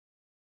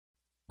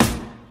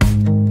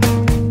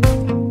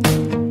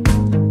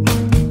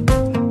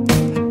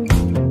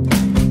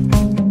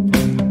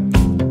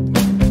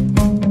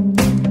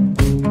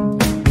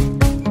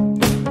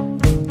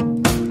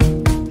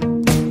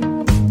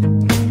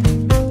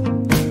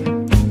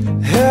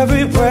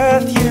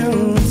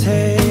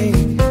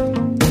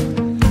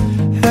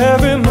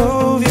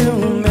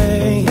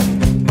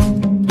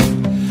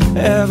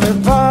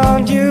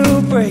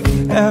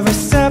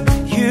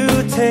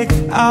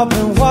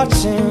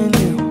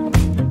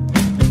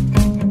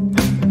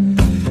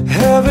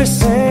every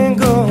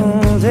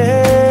single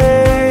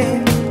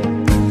day,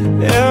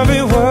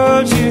 every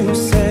word you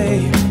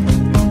say,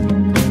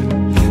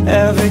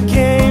 every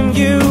game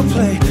you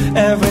play,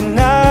 every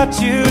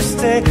night you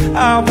stay,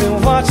 I'll be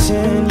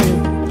watching you.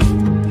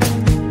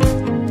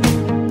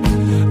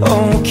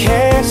 Oh,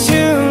 can't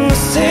you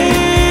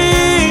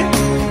see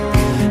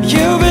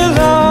you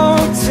belong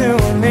to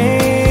me,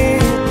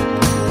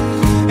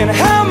 and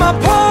how my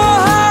poor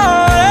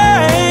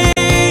heart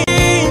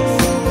aches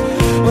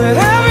with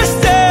every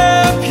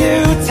step you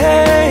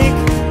take,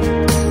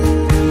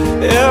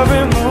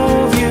 every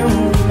move you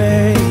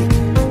make,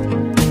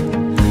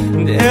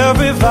 and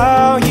every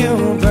vow you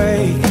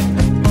break,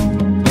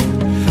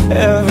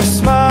 every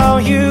smile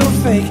you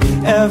fake,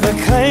 every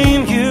claim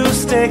you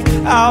stake,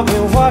 I'll be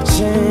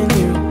watching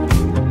you.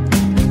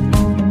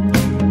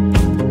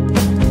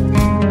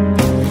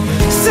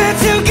 Since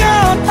you're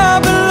gone,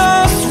 I've been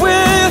lost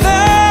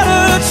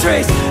without a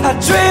trace. I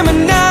dream at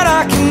night,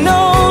 I can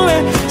only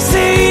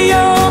see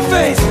your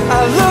face. I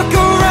look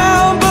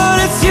around, but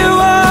it's you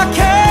I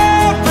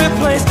can't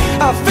replace.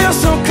 I feel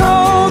so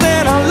cold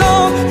and I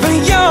long for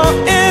your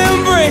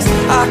embrace.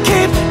 I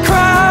keep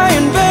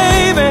crying,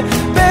 baby,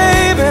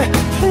 baby,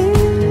 please.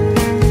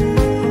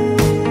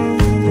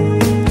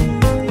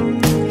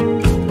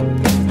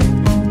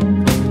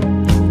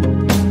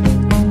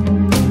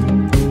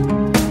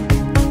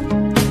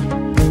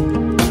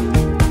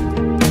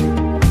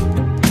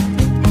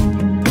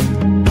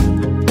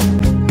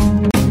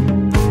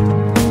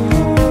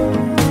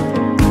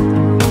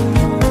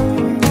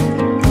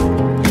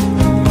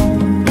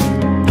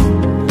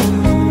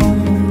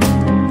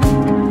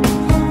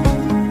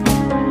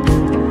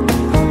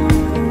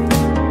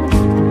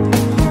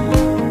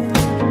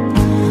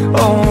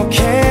 Oh,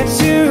 can't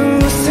you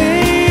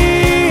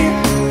see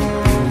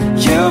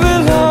you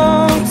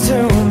belong to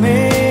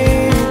me?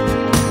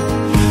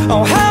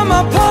 Oh, how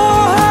my poor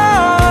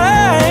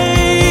heart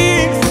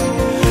aches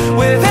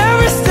with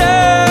every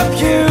step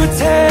you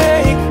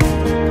take,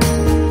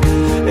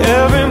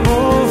 every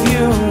move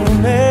you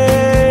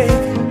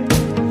make,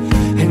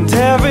 and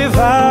every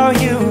vow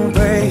you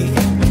break,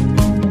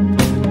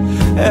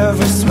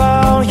 every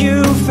smile you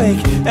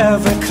fake,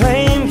 every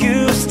claim you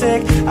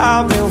stake,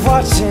 I'll be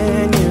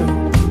watching you.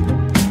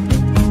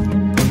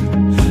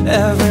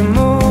 Every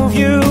move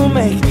you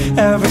make,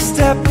 every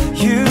step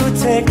you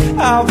take,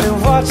 I'll be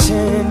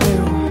watching you.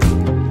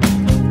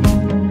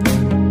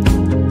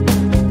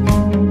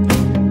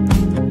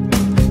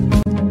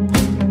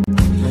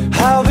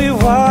 I'll be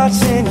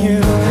watching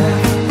you.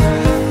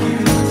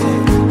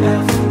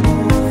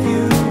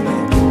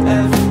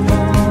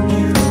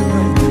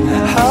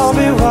 I'll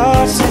be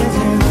watching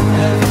you.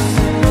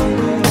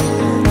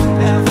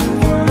 Every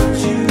word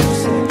you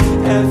say,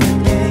 every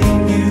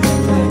game you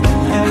play,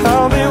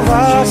 I'll be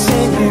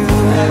watching you.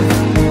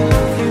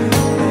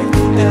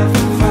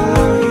 Every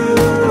vow you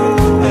break,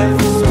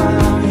 every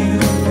smile you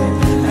make,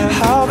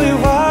 I'll be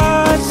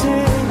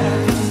watching.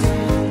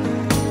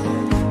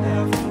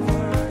 Every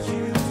word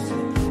you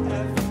say,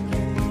 every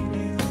game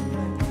you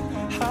play,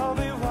 I'll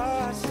be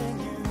watching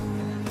you.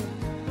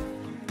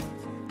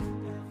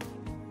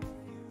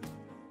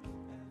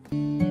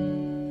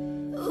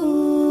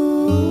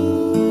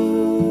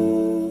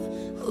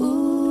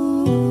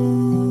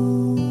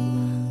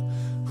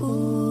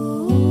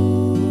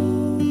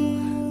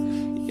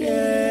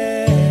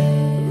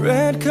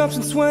 Cups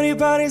and sweaty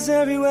bodies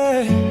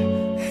everywhere,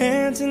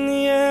 hands in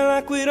the air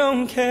like we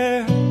don't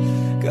care,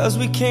 'cause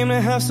we came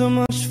to have so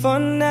much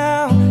fun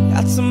now.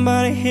 Got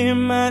somebody here,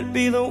 might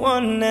be the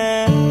one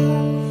now.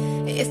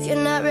 If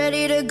you're not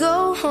ready to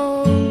go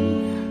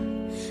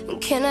home,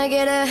 can I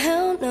get a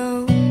hell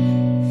no?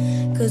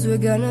 'Cause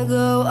we're gonna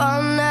go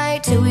all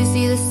night till we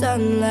see the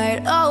sunlight,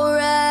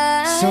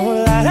 alright. So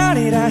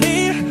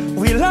la-da-dee-da-dee,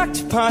 we like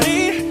to party,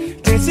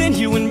 dancing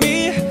you and me,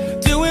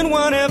 doing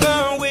whatever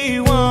we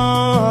want.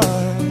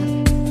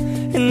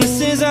 And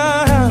this is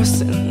our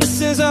house, and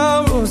this is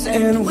our rules,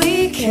 and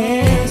we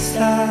can't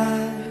stop,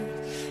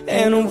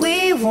 and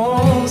we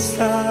won't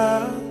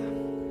stop.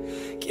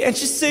 Can't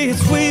you see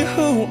it's we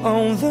who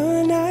own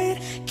the night?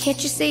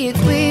 Can't you see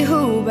it's we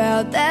who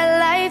about that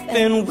life?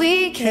 And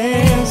we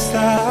can't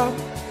stop,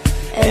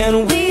 and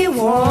we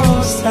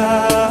won't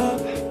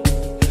stop.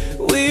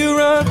 We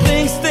run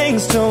things,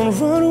 things don't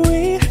run.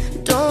 We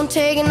don't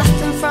take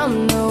nothing from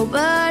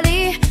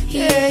nobody.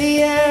 Yeah,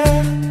 yeah.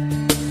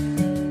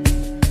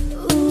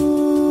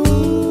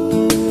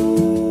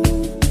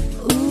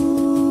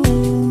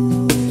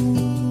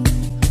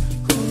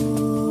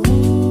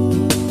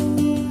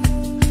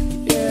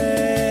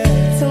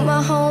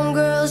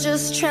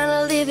 Trying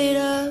to live it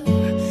up,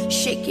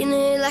 shaking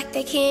it like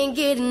they can't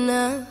get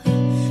enough.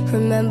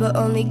 Remember,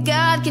 only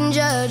God can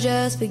judge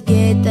us.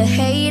 Forget the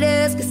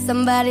haters, 'cause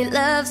somebody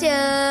loves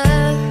you.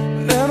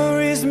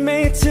 Memories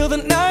made till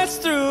the night's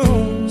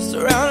through,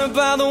 surrounded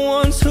by the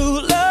ones who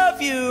love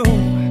you.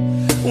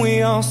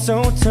 We all so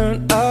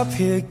turned up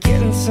here,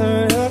 getting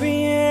turned up,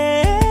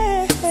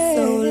 yeah.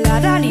 So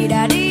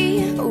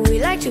la-da-dee-da-dee, we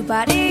like to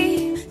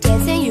party,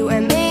 dancing you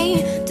and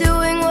me,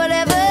 doing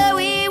whatever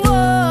we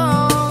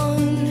want.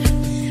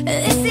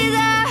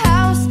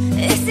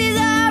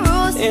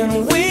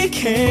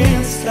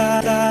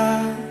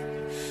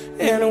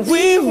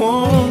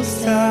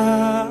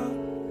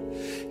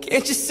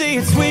 Can't you see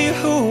it's we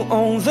who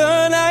own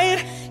the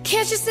night?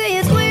 Can't you see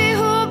it's we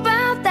who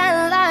about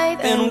that life?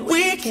 And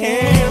we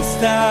can't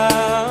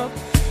stop,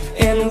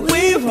 and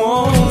we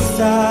won't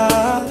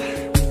stop.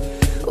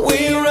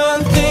 We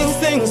run things,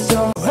 things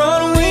don't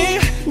run. We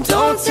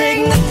don't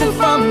take nothing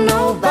from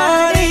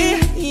nobody.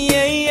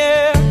 Yeah,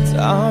 yeah. It's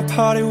our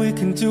party, we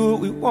can do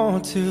what we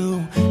want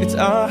to. It's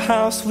our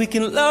house, we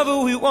can love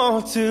who we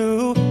want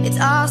to. It's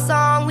our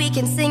song, we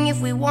can sing if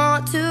we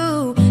want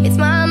to. It's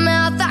my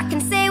mouth, I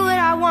can say what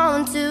I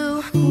want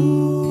to.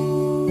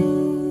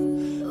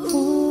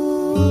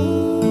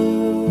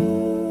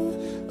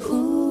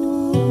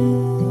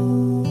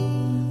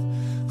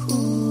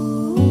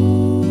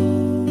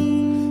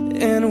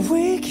 And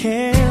we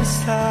can't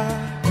stop,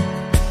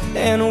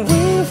 and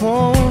we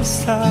won't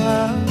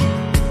stop.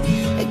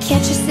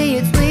 Can't you see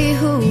it's we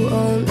who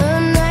own the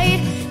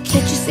night?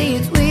 Can't you see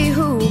it's we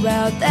who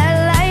about that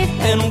life?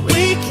 And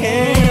we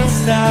can't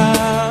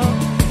stop,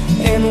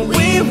 and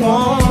we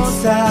won't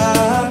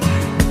stop.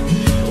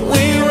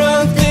 We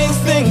run things,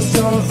 things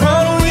don't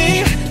run.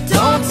 We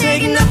don't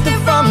take nothing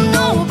from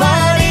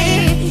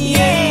nobody.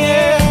 Yeah,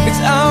 yeah.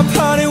 It's our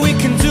party, we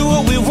can do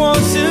what we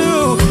want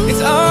to.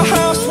 It's our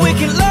house, we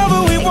can love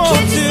what we want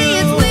to. Can't you see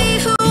it's we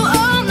who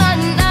own the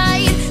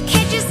night?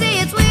 Can't you see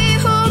it's we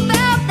who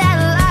about that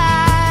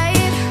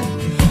life?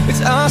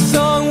 It's our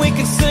song, we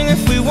can sing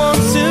if we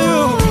want to.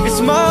 It's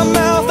my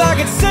mouth, I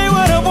can say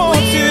what I want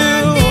to. We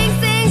run things,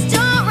 things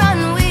don't run.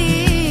 We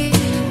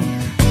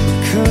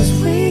 'cause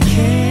we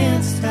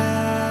can't stop.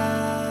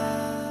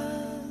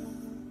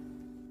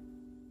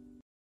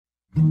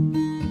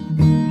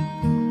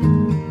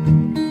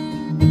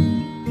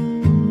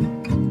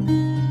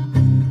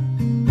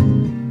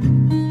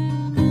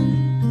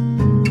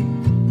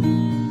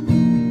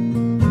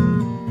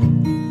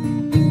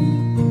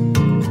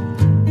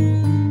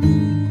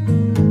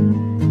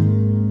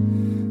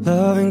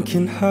 Loving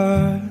can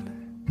hurt.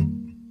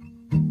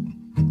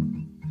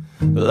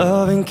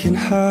 Loving can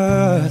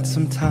hurt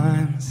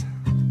sometimes,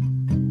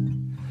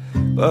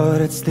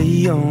 but it's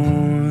the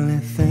only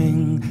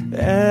thing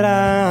that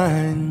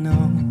I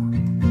know.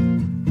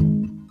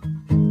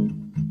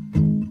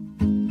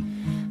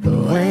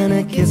 When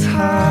it gets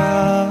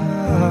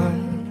hard,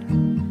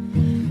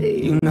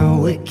 you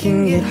know it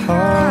can get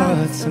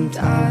hard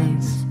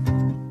sometimes.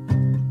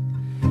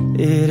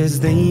 It is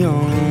the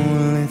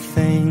only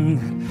thing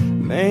that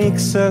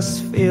makes us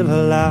feel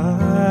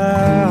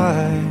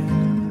alive.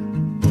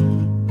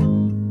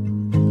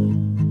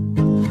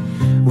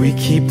 We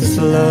keep this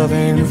love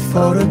in a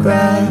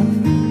photograph.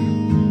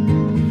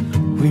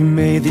 We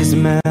made these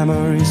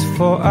memories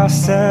for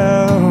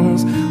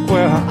ourselves,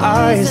 where our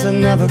eyes are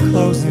never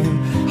closing,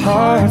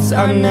 hearts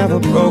are never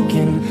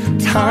broken,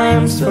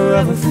 time's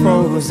forever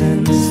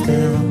frozen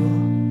still.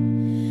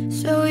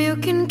 so you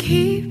can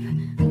keep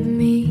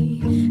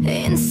me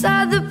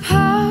inside the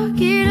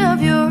pocket of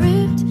your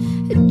ripped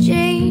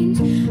jeans,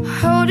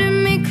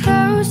 holding me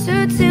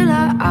closer till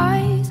our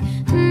eyes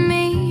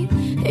meet.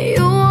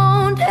 You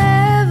won't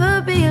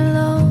ever be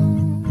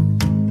alone.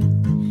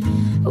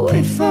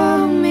 Wait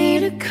for me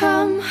to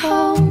come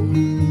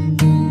home.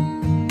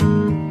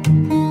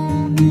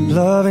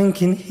 Loving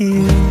can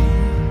heal.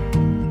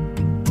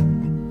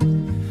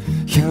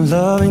 Your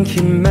loving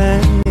can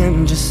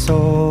mend your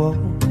soul,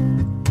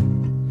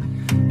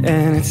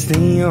 and it's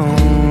the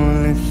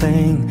only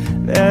thing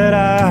that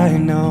I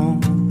know.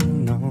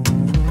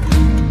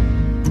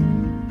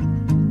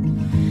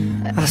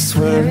 I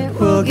swear it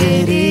will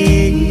get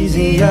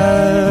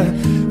easier.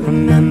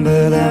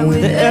 Remember that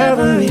with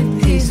every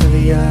piece of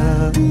you.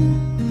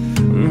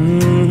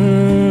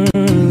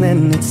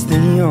 And it's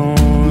the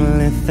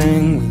only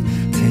thing we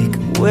take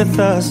with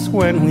us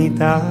when we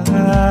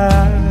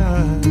die.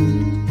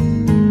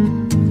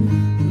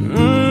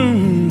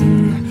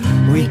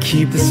 We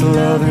keep this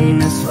love in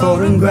this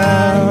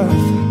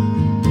photograph.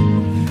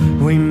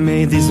 We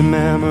made these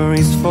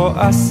memories for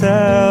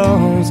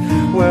ourselves,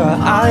 where our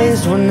eyes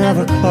were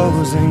never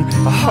closing,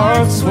 our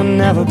hearts were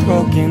never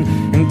broken,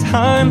 and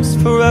time's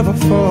forever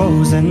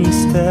frozen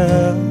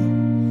still.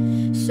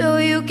 So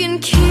you can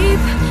keep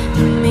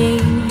me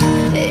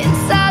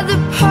inside the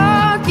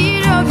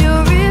pocket of your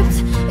ripped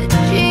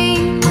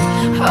jeans,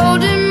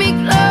 holding me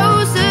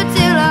closer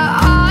till our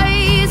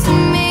eyes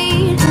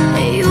meet.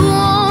 You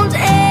won't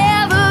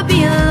ever be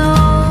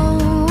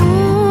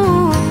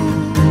alone.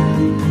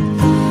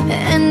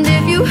 And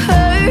if you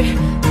hurt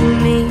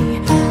me,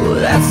 well,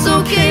 that's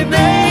okay,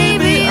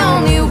 baby,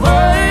 only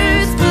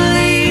words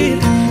bleed.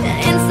 And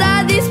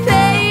inside these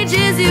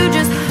pages you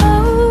just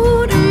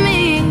hold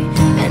me,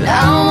 and I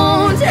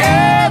won't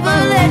ever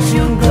let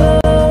you go.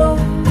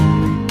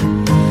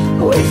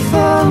 Wait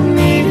for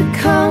me to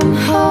come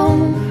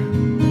home.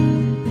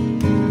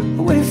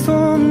 Wait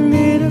for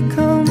me to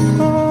come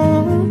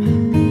home.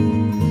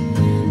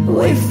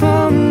 Wait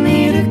for me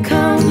to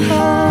come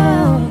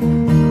home.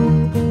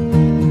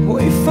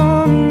 Wait for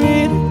me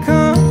to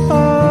come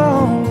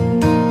home.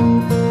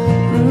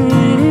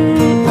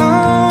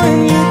 Oh,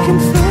 and you can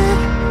fit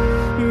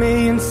me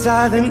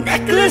inside the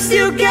necklace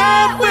you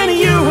got when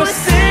you were 6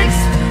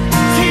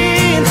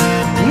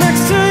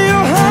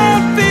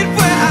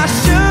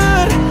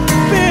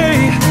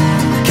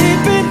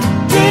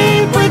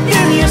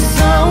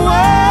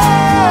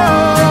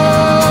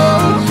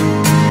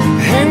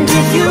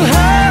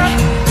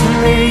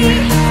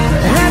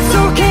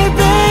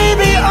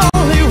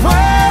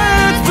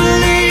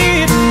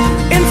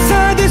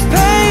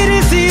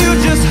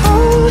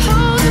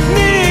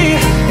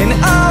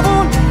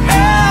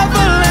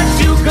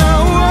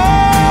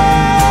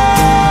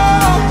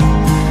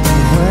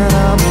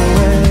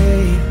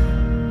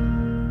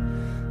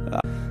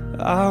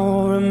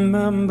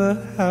 remember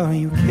how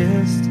you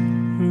kissed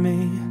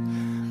me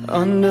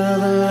under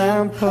the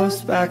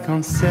lamppost back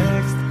on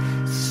 6th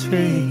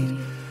Street,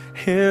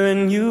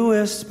 hearing you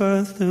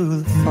whisper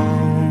through the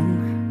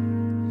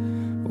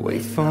phone,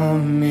 wait for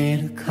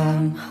me to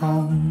come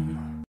home.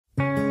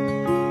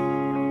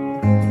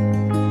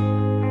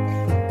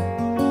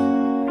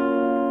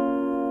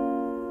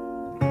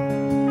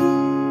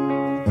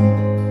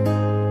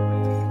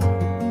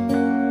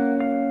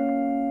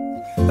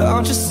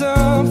 Aren't you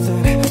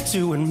something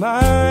to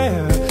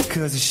admire?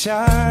 'Cause you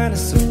shine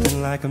as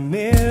something like a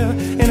mirror,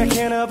 and I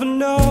can't help but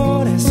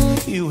notice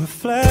you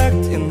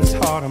reflect in this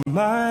heart of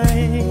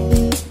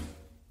mine.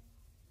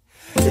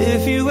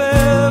 If you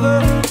ever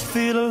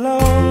feel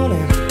alone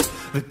and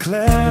the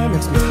glare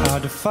makes me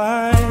hard to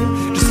find,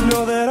 just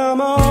know that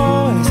I'm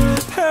always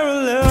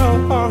parallel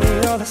on the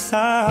other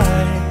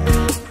side.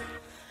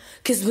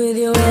 'Cause with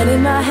your head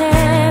in my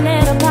hand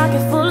and a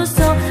pocket full of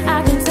soul, I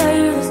can tell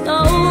you there's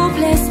no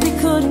place we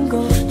couldn't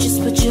go. Just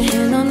put your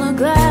hand on the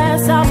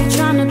glass, I'll be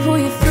trying to pull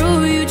you through.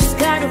 You just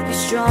gotta be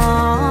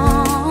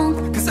strong.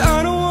 'Cause I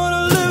don't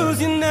wanna lose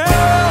you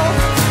now.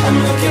 I'm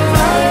looking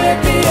right at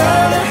the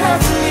other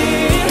half of me.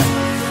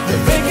 The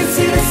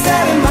vacancy that's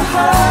sat in my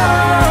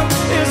heart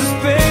is a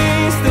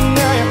space that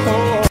now you're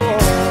home.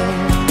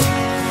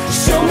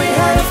 Show me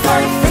how to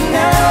fight for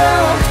now,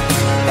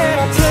 and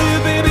I'll tell you,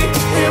 baby,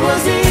 it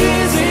was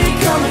easy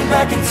coming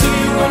back into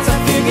you once I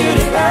figured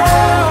it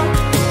out.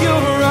 You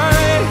were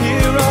right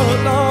here all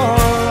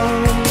along.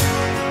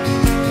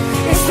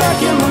 It's like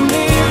you're my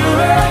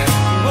mirror,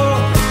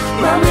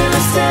 my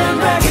mirror staring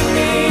back at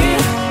me.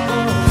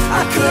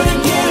 I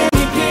couldn't get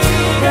any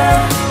bigger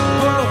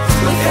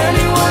with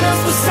anyone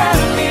else beside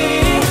of me.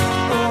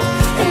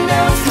 And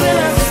now it's clear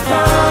as this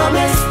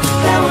promise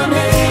that we're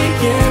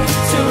making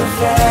two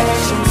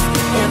reflections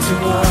into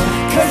one.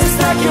 'Cause it's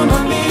like you're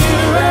my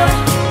mirror,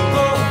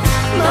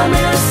 my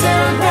mirror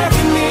staring back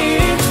at me,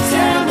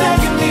 staring back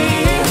at me.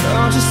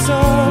 Aren't you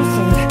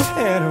something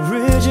and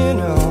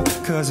original?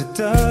 'Cause it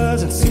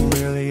doesn't seem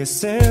really as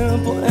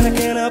simple, and I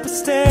can't help but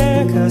stare,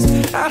 'cause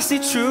I see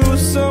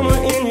truth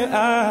somewhere in your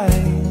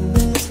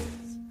eyes.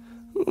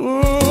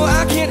 Ooh,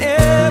 I can't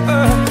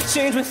ever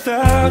change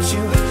without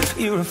you.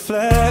 You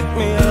reflect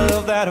me, I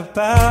love that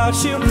about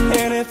you.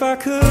 And if I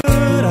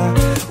could, I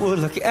would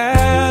look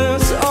at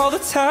us all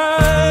the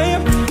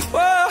time.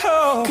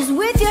 Whoa. 'Cause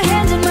with your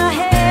hand in my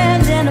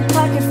hand and a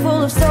pocket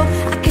full of soap,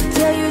 I can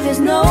tell you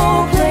there's no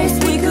place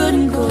we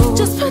couldn't go.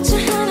 Just put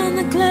your hand on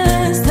the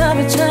glass, I'll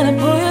be trying to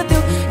pull you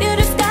through. You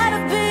just gotta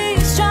be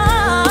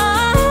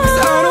strong.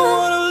 'Cause I don't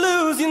wanna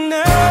lose you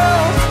now.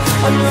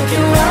 I'm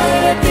looking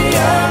right at the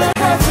other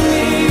half of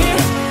me.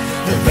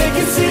 The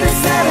vacancy that's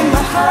sat in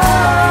my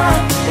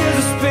heart is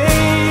a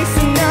space,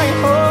 and now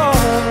you're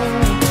home.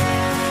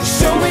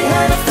 Show me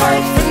how to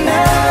fight for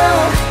now,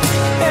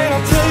 and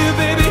I'll tell you,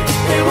 baby,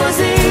 it was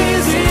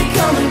easy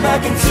coming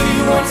back into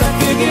you once I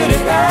figured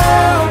it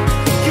out.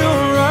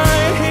 You're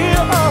right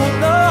here all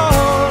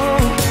along.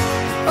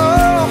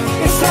 Oh,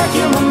 it's like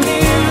you're my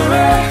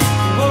mirror,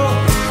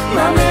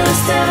 my mirror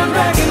staring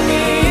back at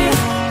me.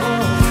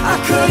 I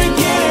couldn't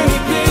get any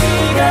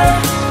bigger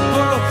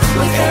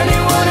with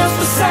anyone else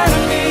beside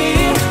of me.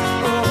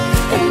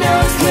 And now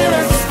it's clear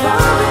as this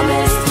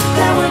promise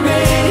that we're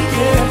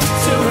making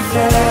two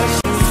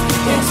reflections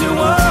into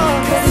one.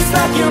 'Cause it's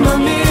like you're my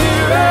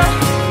mirror,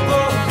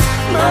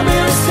 my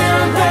mirror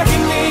staring back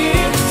at me,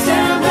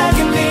 staring back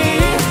at me.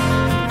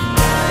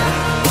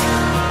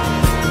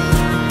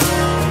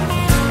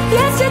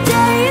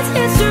 Yesterday is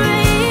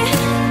history,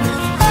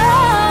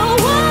 oh,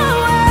 whoa,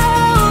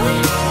 whoa.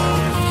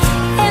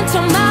 And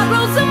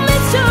tomorrow's a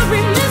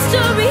mystery,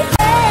 mystery,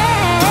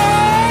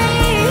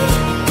 hey.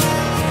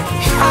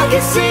 I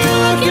can see you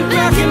looking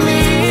back at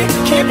me.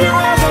 Keep your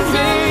eyes on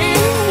me,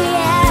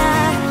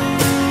 Yeah,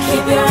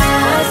 keep your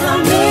eyes on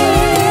me.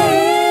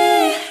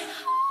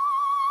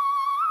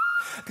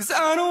 'cause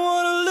I don't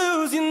wanna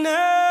lose you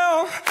now.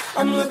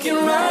 I'm looking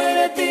right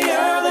at the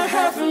other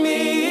half of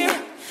me.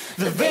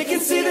 The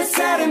vacancy that's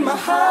sat in my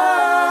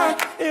heart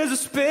is a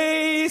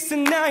space,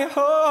 and now you're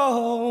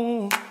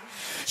home.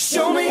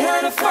 Show me how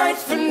to fight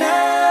for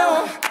now,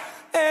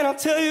 and I'll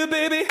tell you,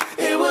 baby,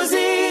 it was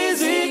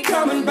easy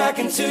coming back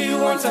into you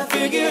once I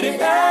figured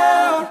it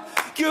out.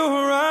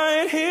 You're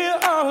right here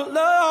all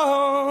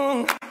along.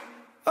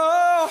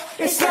 Oh,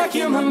 it's like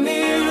you're my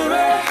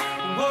mirror,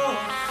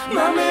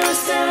 my mirror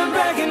staring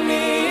back at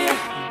me.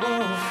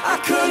 I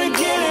couldn't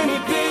get any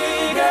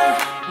bigger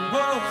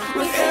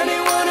with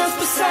anyone else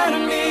beside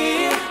of me.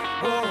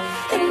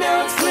 And now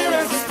it's clear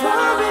as this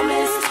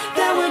promise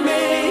that we're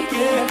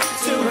making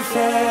two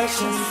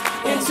reflections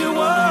into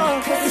one.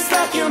 'Cause it's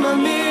like you're my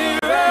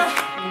mirror,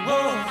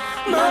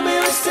 my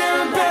mirror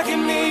staring back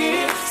at me,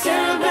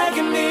 staring back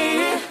at me.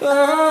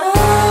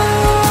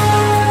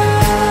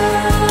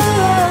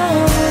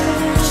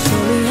 Show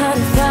me how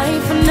to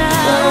fight for now.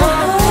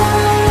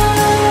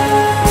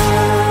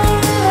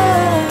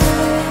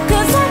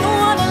 'Cause I don't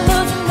wanna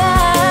lose you now.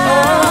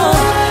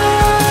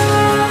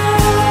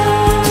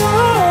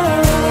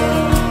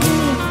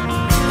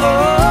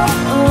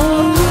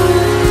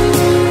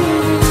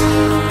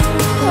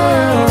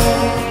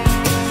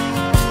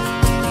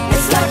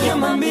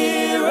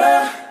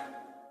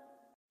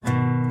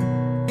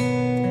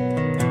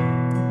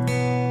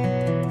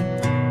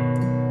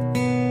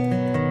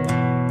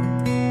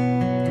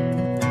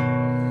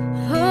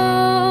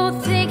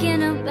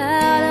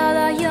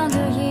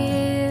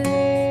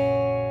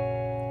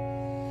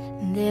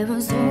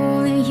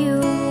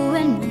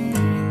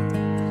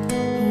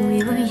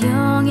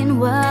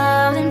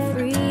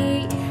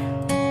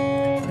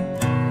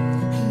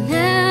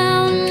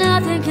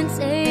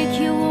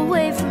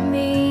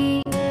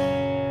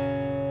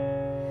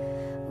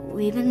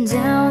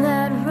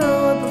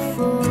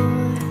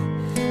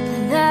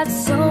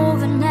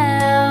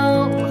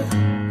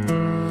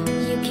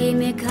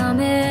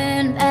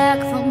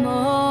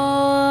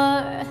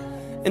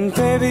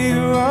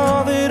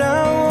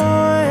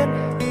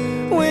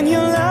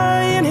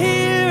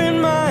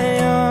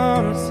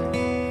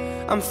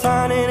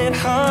 finding it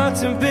hard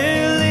to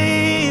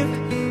believe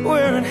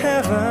we're in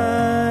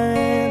heaven,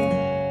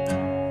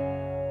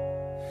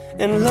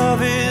 and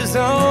love is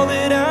all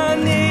that I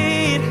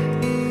need,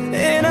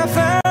 and I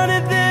found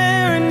it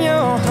there in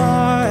your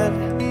heart.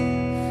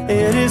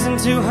 It isn't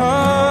too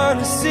hard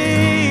to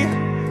see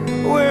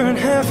we're in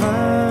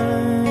heaven.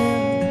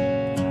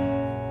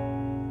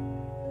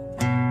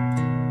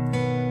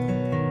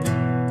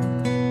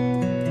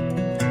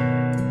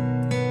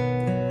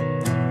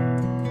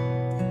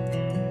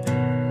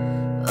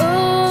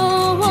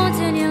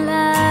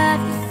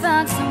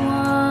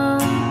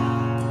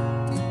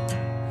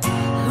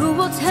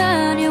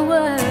 Turn your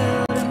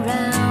world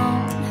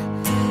around,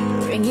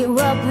 bring you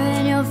up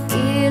when you're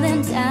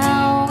feeling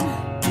down.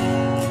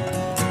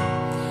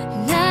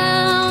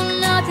 Now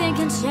nothing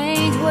can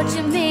change what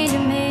you mean to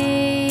me.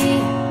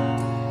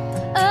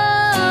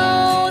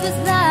 Oh,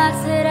 there's lots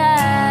that I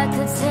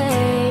could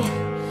say,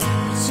 but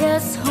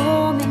just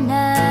hold me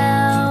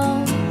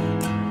now,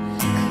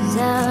 'cause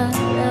I'll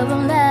never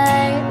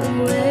light the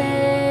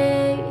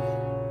way.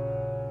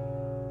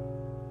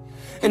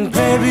 And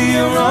baby,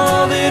 you're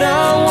all that I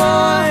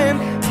want.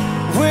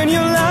 When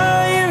you're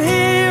lying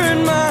here in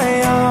my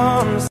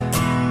arms,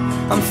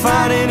 I'm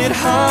finding it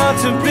hard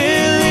to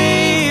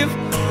believe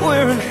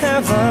we're in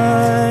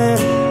heaven,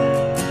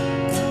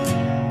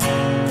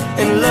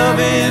 and love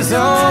is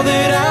all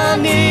that I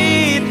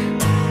need,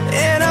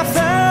 and I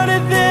found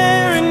it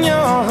there in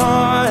your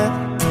heart.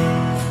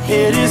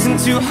 It isn't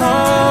too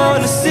hard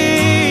to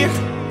see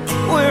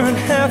we're in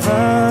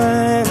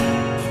heaven.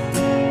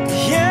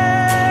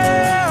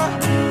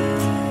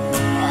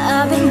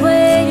 I've been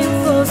waiting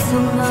for so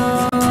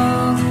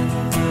long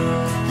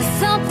for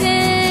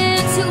something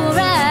to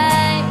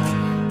arrive,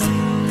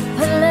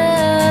 for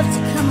love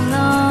to come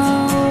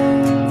along.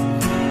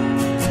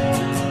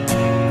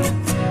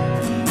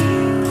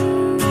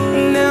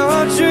 Now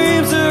our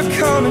dreams are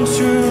coming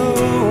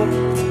true,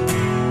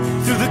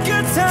 through the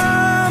good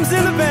times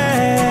and the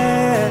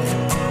bad.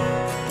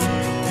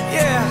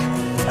 Yeah,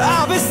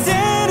 I'll be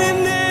standing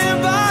there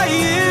by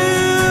you.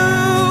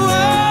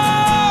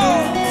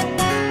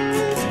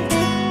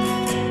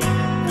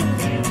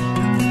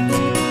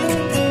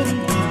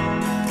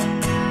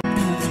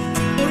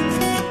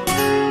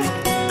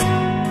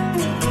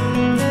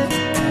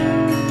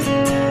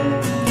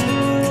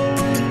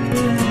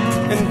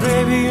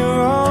 Baby,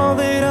 you're all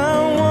that I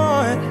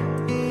want.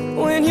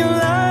 When you're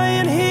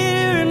lying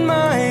here in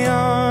my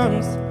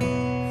arms,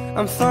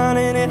 I'm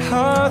finding it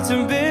hard to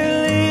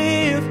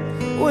believe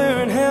we're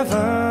in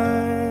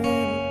heaven.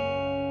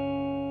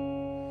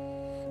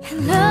 And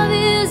love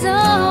is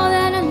all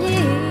that I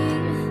need,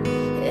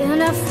 and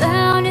I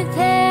found it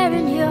there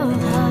in your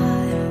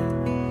heart.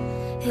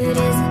 It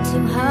isn't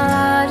too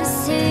hard to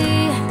see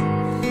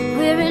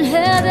we're in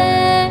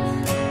heaven,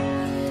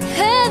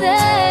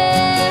 heaven.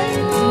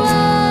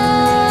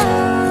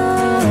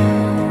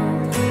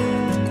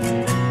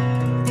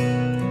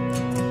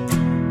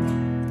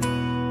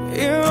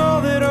 You're all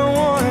that I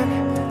want,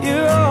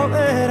 you're all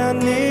that I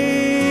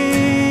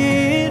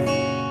need.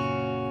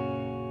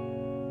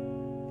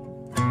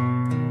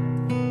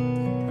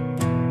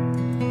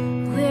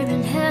 We're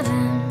in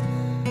heaven.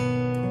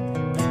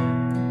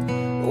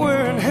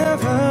 We're in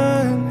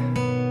heaven.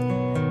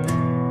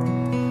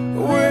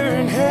 We're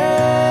in heaven.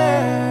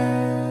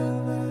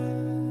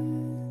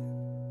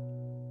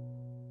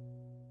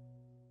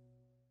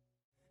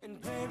 And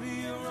baby,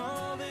 you're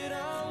all that I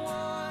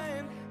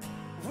want.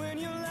 When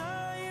you're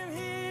lying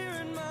here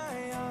in my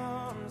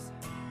arms,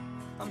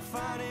 I'm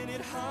finding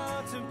it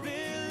hard to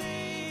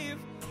believe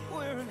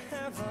we're in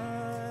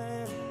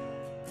heaven,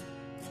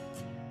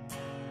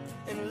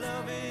 and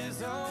love is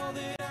all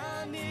that I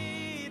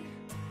need,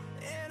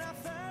 and I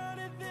found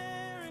it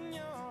there in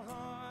your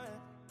heart.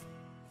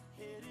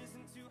 It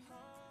isn't too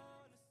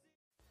hard to see.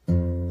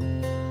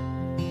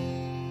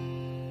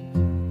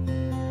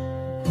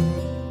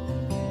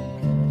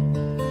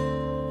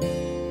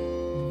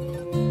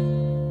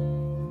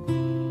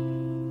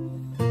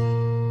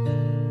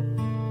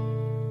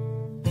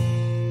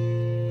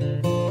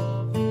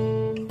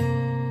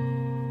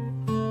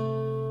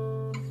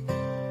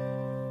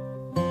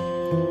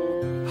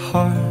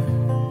 Heart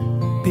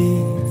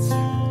beats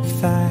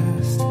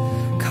fast,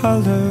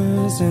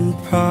 colors and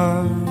promises.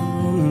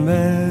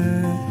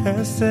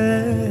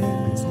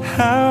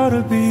 How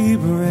to be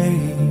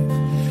brave,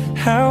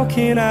 how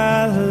can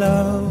I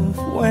love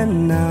when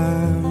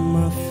I'm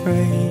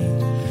afraid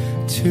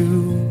to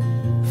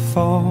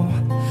fall?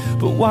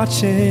 But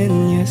watching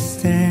you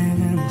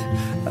stand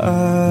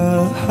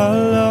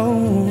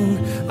alone,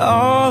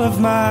 all of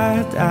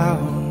my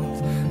doubt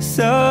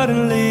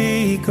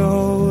suddenly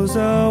goes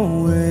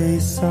away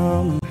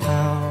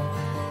somehow.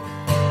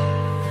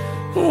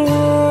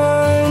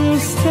 One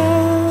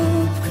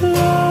step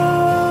closer.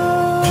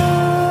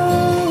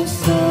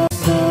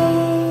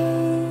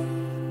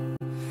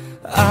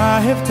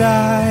 I have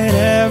died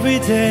every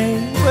day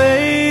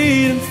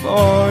waiting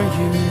for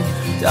you.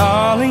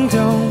 Darling,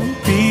 don't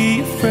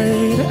be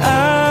afraid.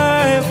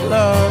 I've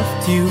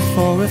loved you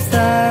for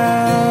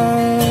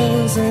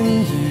 1,000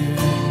 years.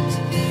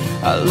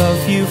 I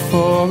love you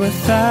for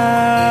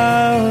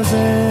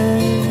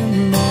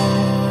 1,000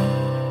 more.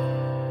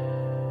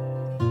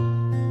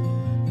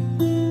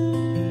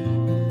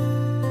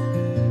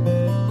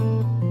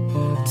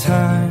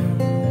 Time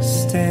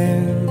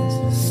stands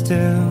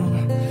still,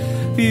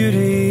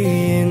 beauty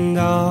in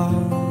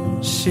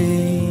all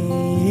she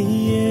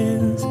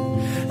is.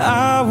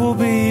 I will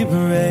be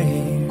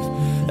brave,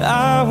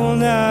 I will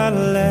not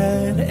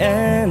let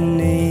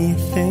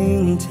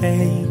anything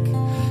take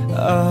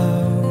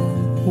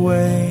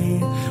away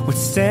what's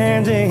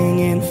standing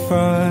in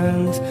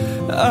front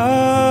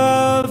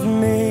of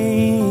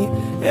me.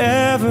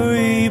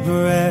 Every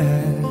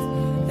breath,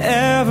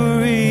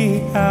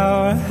 every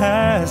hour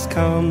has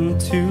come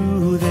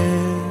to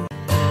this.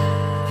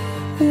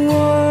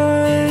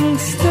 One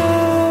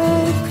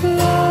step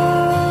closer.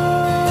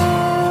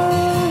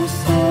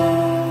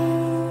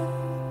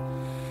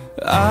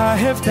 I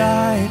have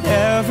died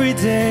every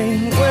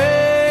day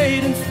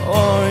waiting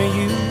for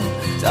you.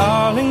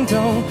 Darling,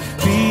 don't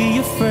be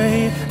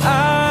afraid.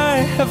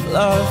 I have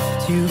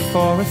loved you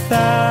for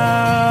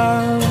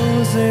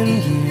 1,000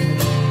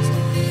 years.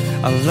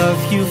 I'll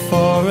love you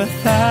for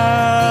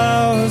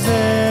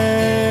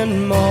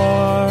 1,000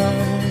 more.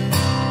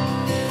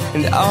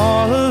 And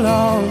all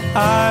along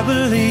I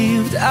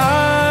believed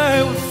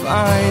I would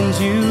find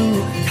you.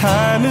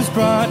 Time has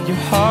brought your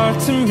heart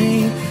to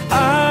me.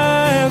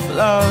 I have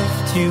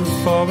loved you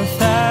for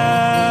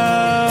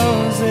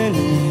 1,000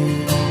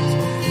 years.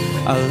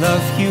 I'll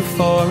love you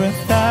for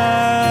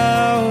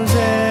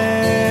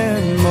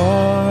 1,000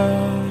 more.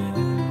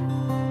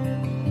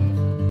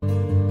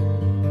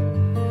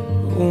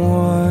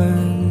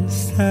 One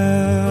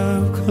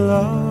step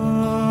closer.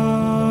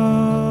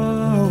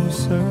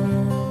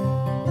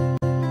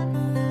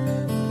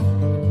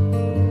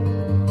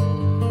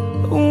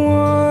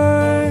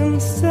 One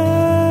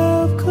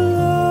step closer.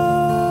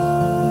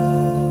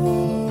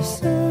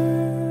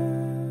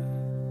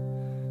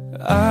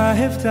 I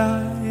have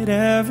died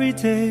every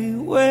day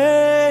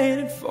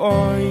waiting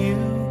for you.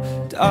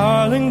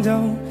 Darling,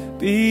 don't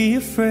be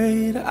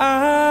afraid.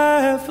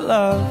 I have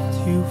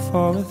loved you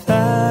for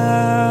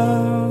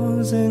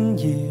 1,000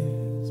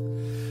 years.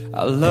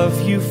 I'll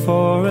love you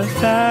for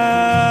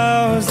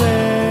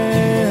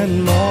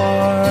 1,000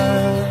 more.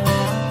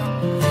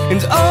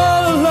 And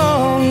all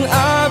along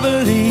I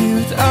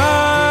believed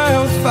I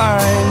would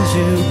find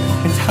you.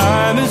 And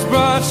time has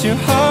brought your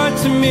heart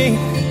to me.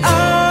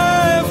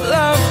 I've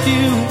loved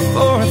you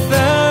for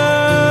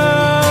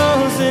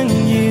 1,000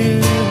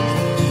 years.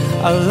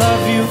 I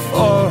love you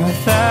for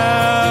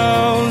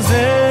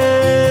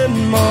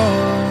 1,000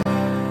 more.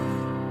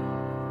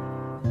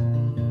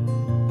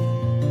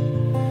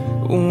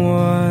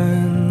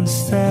 One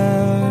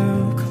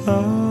step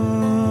closer.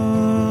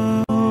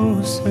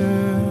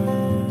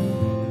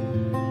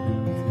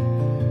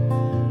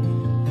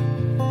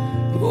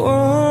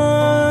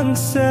 One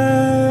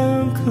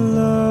step closer.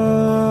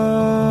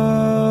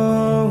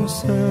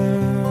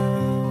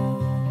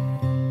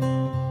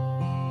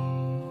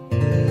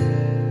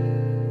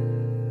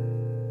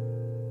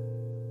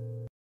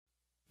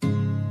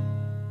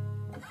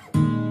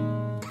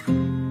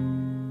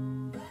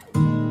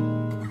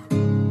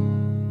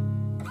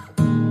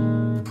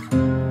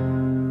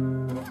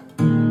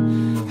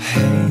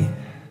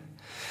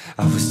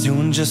 I was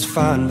doing just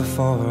fine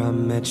before I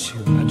met you.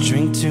 I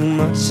drink too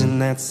much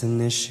and that's an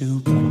issue,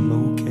 but I'm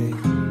okay.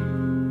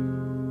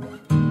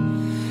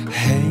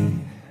 Hey,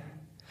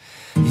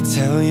 you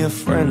tell your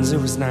friends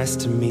it was nice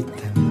to meet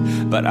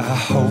them, but I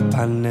hope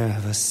I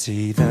never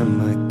see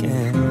them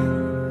again.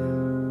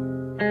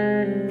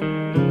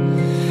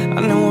 I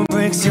know it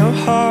breaks your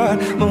heart.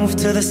 Moved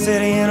to the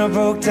city in a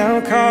broke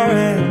down car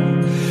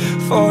and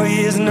 4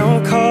 years,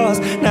 no calls.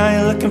 Now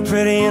you're looking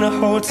pretty in a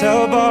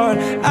hotel bar.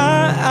 I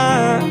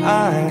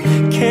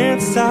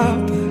can't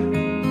stop.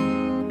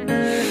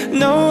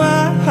 No,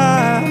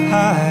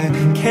 I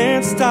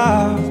can't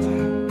stop.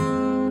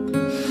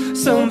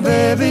 So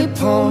baby,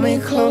 pull me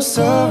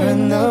closer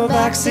in the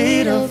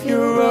backseat of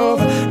your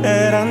Rover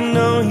that I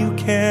know you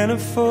can't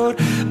afford.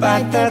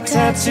 Bite that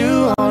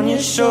tattoo on your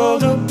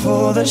shoulder.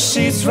 Pull the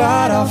sheets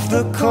right off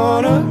the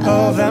corner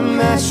of that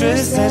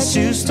mattress that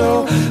you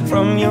stole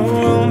from your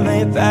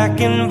roommate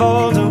back in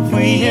Boulder.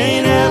 We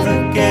ain't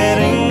ever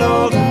getting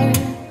older.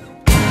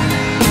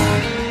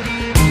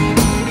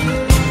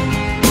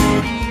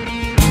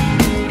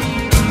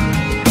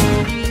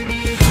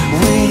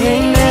 We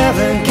ain't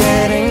never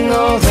getting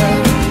older.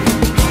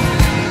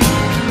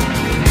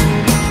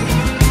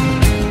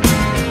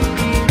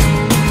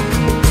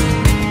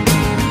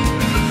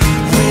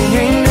 We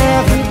ain't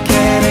never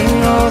getting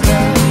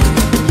older.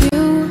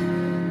 You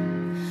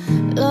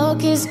look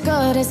as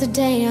good as the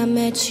day I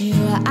met you.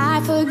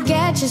 I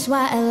forget just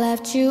why I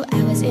left you.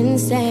 I was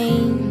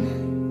insane.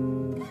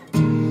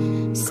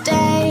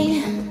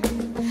 Stay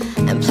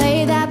and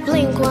play that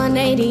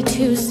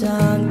Blink-182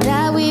 song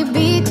that we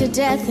beat to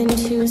death in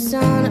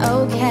Tucson.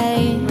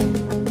 Okay,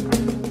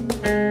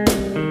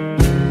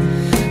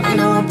 I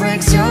know it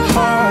breaks your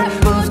heart.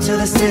 Moved to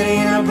the city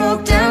in a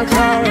broke down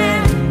car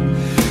and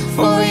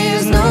 4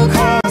 years, no car.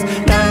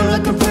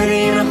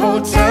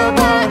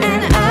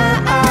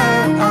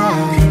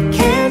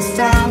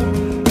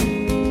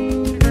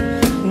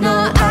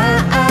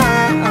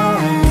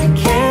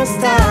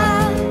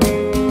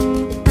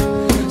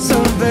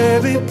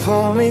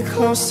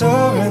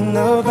 closer in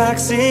the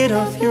backseat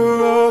of your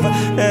Rover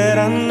that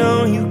I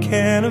know you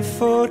can't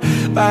afford.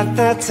 Bite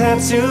that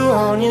tattoo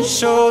on your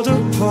shoulder,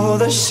 pull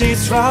the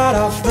sheets right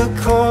off the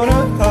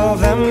corner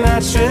of that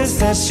mattress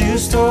that you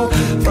stole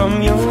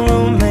from your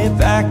roommate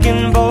back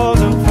in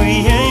Boulder.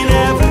 We ain't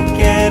ever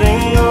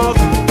getting older.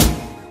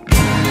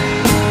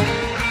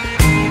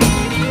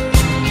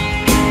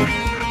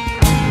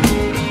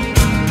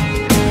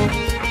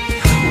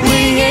 We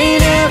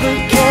ain't ever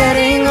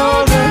getting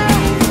older.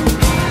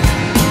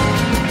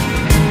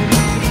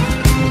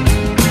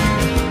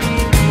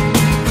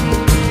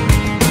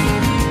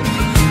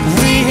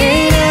 We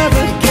ain't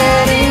ever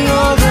getting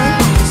older.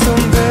 So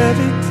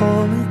baby,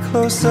 pull me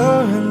closer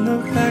in the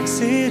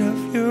backseat of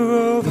your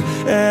Rover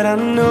that I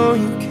know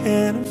you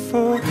can't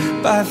afford.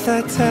 Bite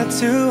that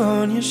tattoo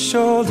on your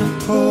shoulder,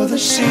 pull the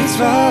sheets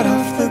right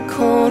off the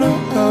corner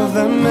of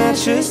the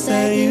mattress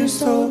that you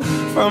stole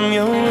from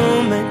your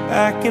roommate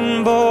back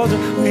in Boulder.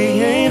 We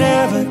ain't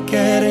ever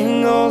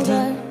getting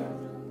older.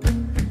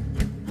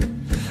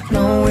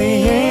 No, we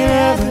ain't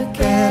ever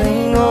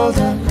getting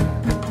older.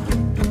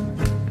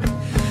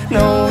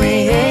 No, we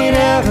ain't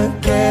ever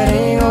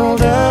getting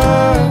older.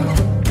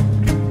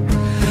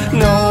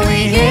 No, we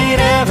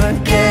ain't ever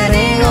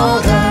getting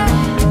older.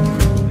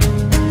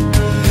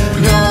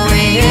 No,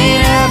 we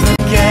ain't ever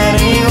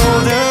getting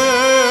older.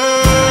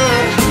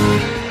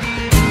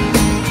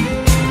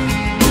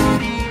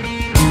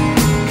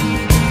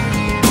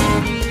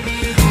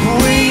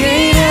 We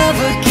ain't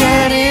ever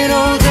getting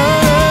older.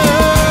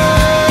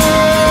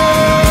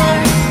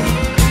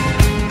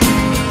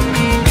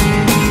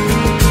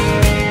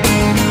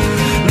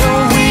 No,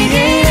 we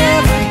ain't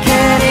ever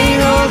getting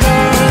older.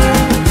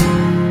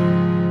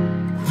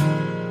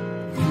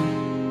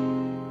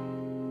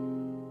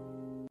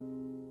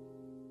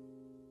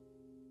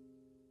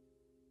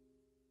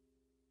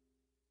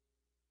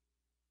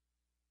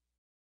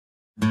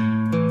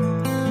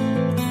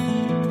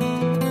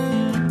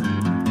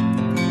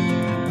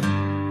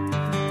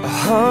 A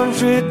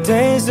 100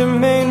 days have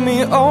made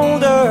me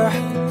older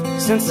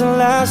since the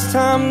last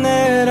time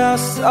that I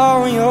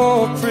saw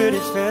your pretty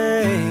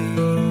face.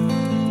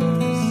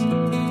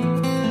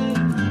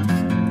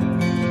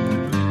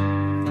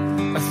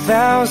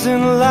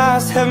 1,000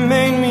 lies have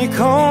made me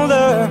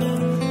colder,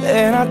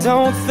 and I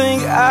don't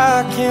think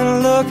I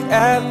can look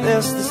at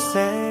this the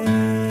same.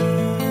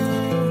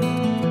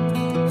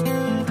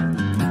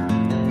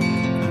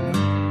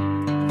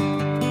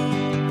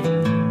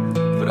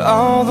 But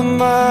all the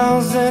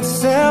miles that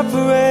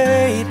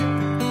separate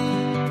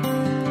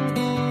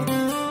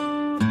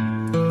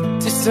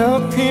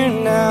disappear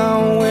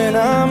now when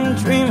I'm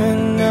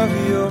dreaming of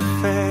your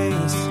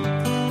face.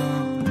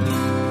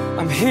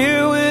 I'm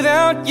here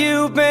without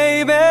you,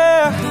 baby,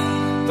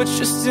 but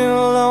you're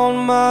still on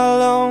my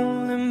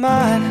lonely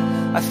mind.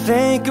 I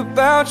think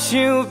about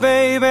you,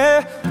 baby,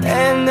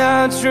 and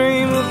I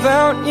dream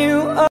about you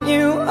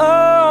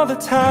all the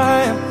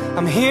time.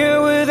 I'm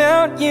here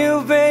without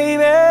you,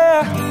 baby,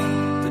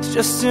 but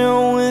you're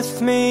still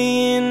with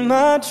me in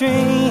my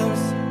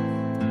dreams.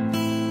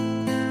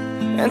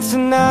 And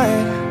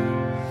tonight,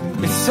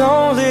 it's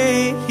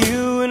only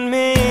you and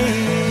me.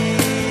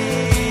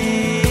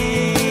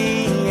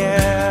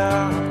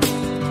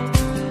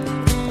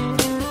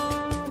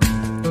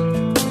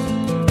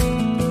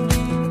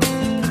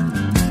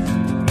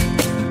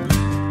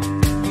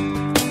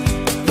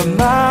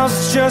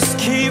 Miles just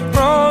keep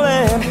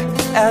rolling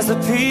as the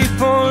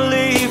people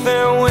leave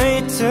and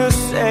wait to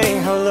say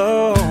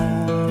hello.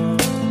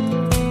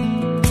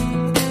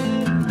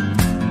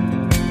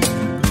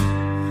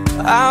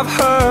 I've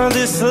heard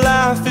this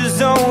life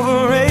is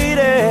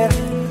overrated,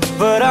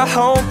 but I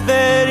hope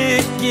that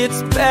it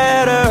gets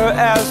better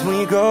as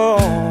we go.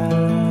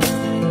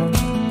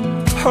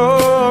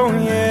 Oh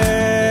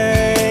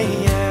yeah,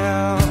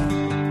 yeah.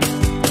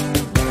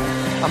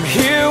 I'm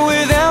here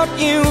without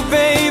you,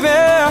 baby,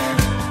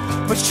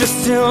 but you're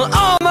still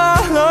on my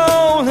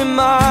lonely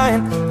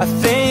mind. I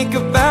think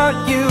about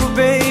you,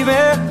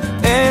 baby,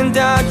 and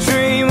I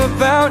dream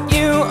about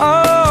you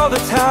all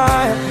the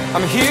time.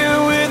 I'm here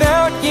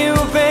without you,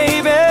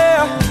 baby,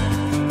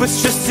 but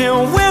you're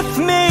still with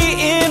me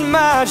in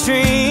my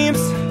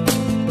dreams.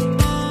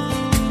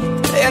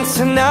 And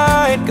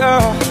tonight,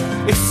 girl,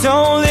 it's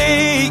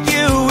only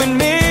you and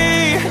me.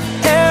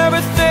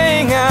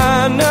 Everything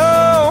I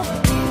know,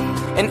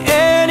 and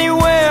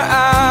anywhere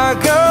I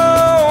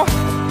go,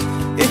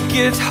 it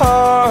gets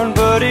hard,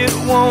 but it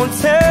won't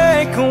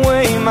take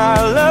away my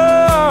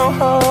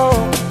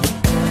love.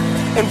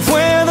 And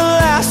when the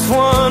last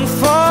one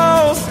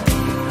falls,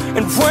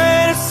 and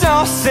when it's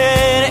all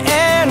said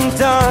and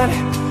done,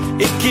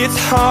 it gets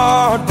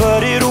hard,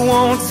 but it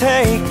won't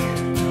take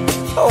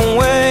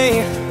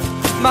away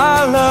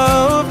my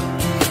love.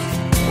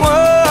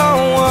 Whoa,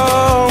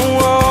 whoa,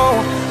 whoa.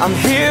 I'm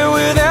here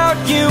without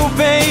you,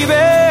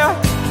 baby,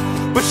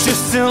 but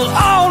you're still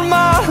on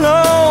my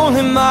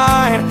lonely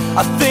mind.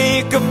 I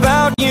think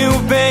about you,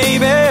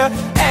 baby,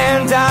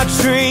 and I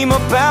dream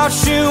about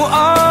you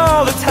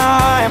all the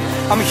time.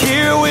 I'm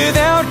here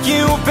without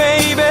you,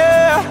 baby,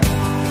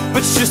 but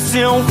but you're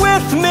still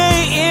with me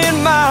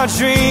in my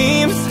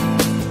dreams.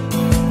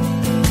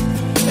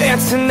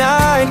 And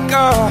tonight,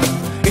 girl,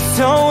 it's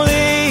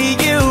only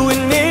you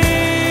and me.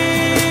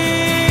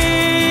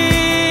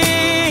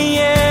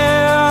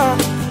 Yeah.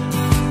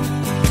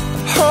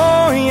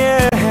 Oh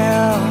yeah.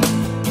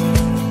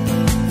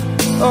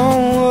 Oh,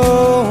 oh,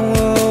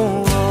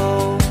 oh,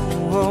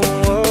 oh,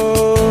 oh.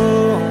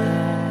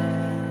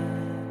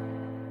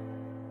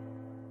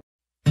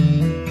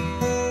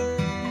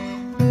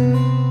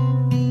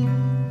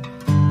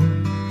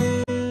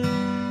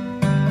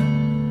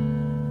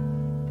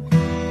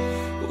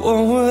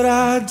 What would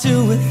I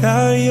do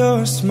without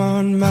your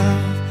smart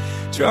mouth,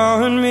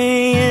 drawing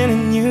me in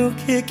and you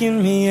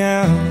kicking me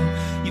out?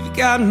 You've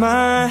got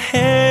my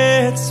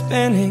head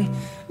spinning,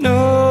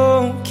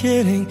 no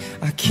kidding,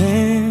 I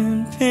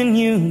can't pin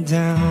you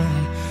down.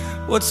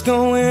 What's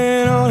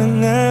going on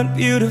in that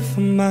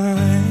beautiful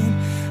mind?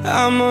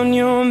 I'm on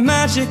your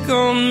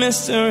magical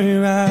mystery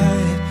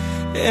ride,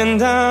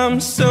 and I'm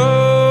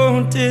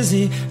so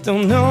dizzy,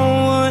 don't know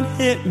what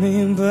hit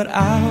me, but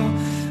I'll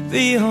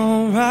be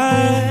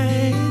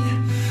alright.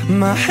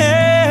 My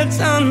head's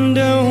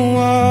underwater,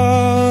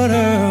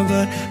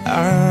 but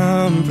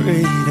I'm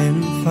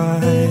breathing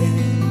fine.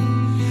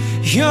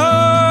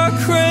 You're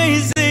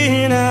crazy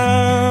and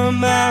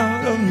I'm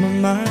out of my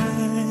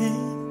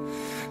mind,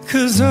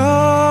 'cause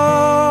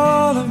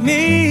all of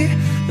me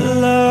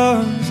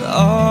loves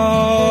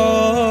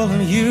all of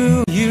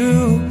you.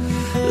 You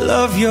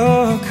love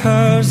your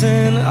curves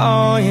and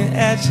all your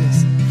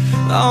edges,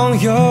 all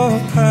your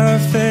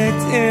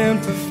perfect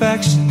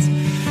imperfections.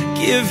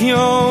 Give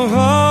your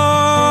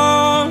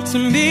all to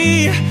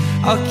me,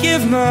 I'll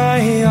give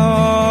my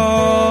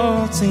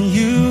all to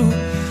you.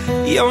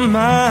 You're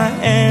my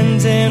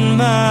end and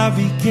my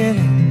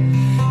beginning.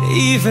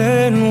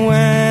 Even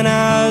when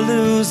I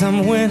lose, I'm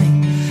winning,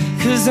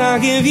 'cause I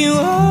give you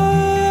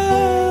all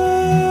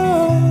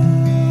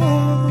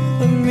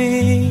of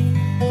me,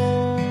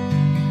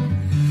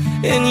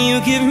 and you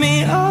give me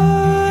all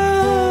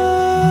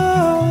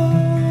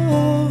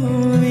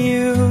of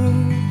you.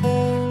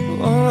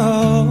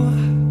 Oh.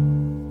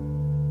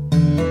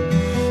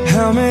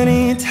 How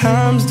many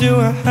times do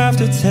I have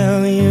to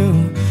tell you?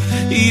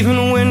 Even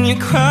when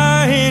you're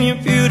crying,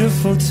 you're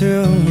beautiful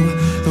too.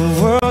 The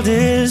world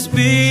is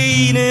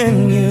beating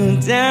you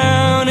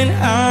down, and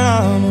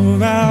I'm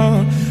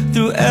around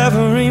through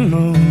every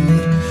mood.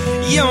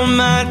 You're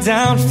my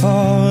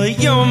downfall,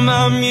 you're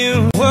my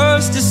muse,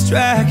 worst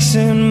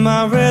distraction,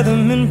 my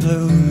rhythm and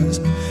blues.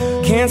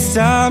 Can't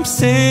stop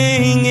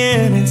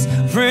singing, it's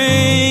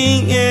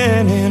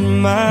ringing in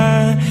my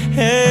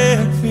head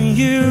for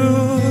you.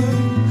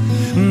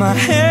 My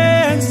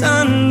head's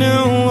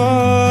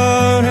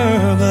underwater,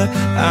 but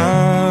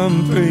I'm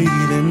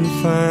breathing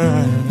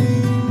fine.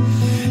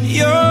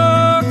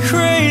 You're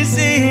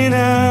crazy and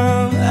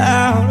I'm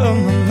out of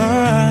my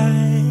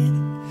mind,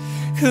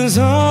 'cause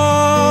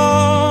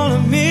all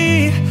of me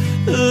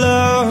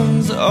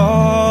loves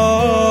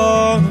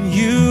all of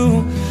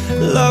you.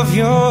 Love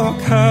your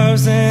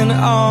curves and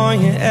all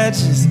your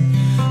edges,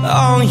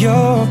 all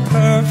your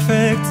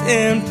perfect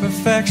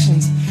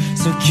imperfections.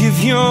 So give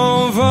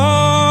your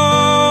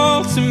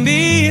all to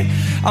me,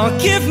 I'll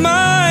give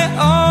my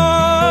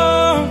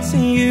all to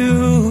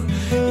you.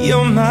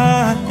 You're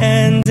my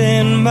end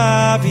and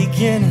my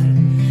beginning.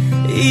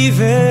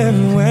 Even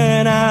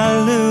when I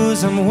lose,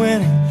 I'm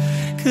winning,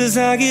 'cause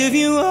I give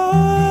you all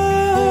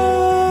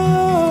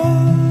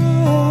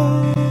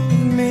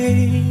of me,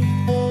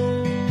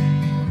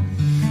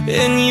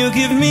 and you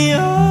give me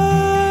all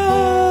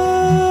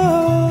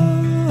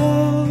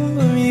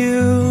of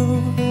you.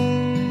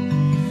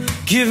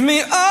 Give me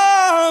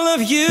all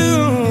of you.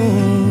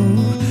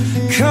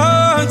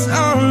 Cards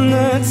on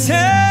the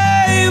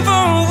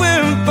table,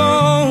 we're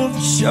both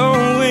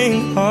showing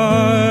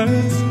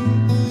hearts,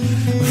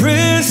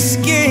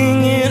 risking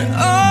it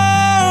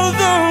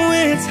although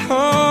it's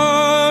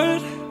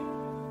hard.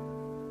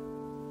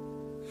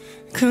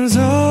 'Cause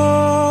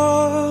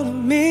all of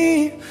me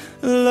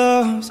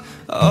loves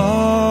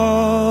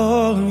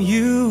all of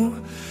you.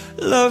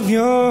 Love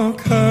your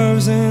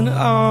curves and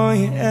all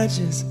your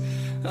edges,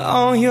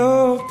 all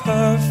your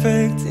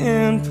perfect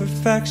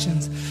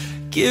imperfections.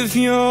 Give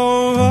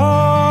your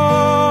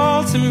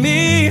all to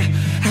me,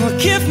 I'll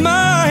give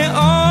my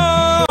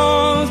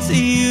all to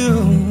you.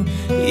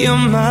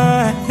 You're my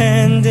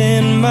end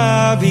and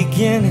my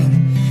beginning.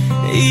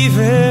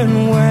 Even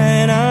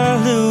when I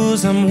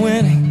lose, I'm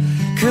winning,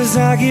 'cause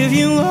I give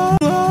you all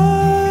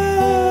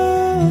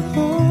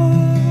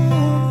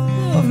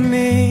of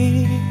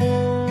me,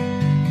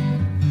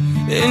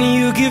 and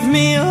you give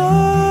me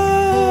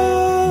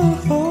all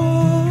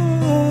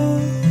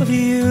of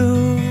you,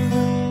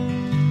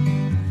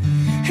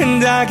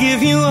 and I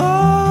give you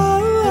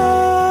all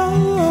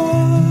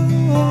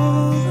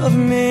of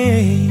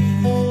me,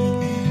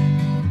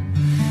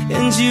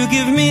 and you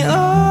give me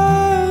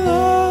all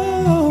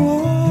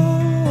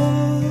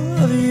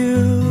of you.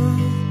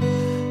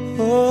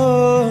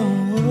 Oh.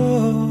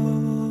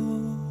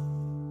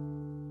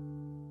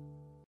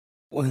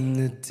 When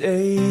the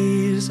day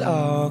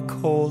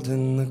cold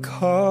and the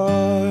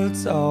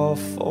cards all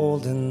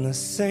fold, and the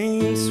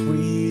saints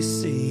we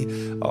see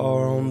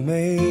are all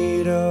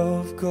made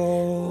of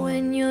gold.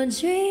 When your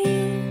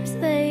dreams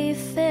they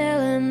fail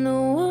and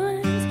the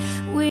ones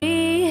we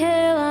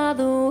hail are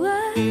the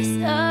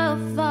worst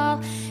of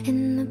all,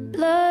 and the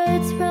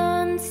bloods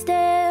run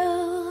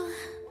stale.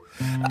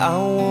 I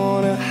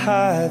wanna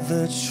hide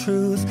the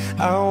truth,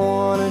 I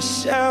wanna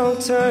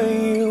shelter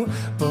you,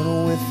 but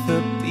with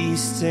the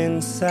beast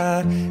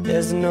inside,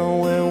 there's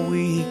nowhere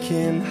we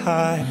can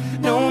hide.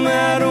 No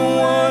matter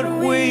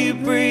what we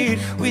breed,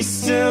 we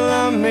still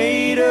are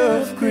made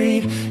of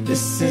greed.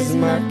 This is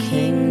my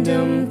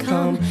kingdom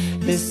come,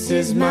 this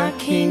is my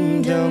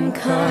kingdom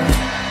come.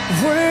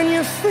 When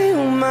you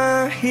feel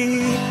my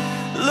heat,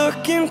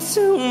 look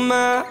into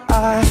my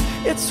eyes.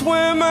 It's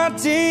where my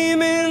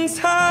demons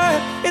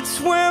hide, it's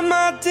where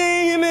my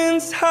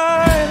demons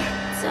hide.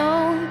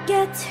 Don't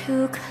get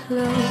too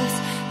close,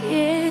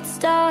 it's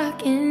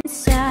dark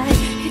inside.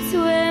 It's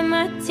where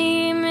my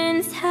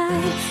demons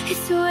hide,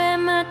 it's where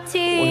my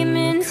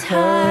demons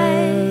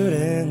hide. When the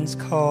curtains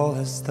call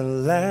us the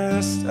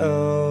last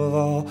of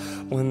all,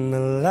 when the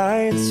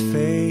lights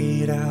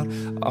fade out,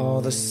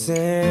 all the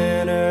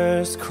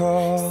sinners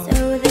crawl.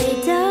 So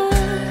they dug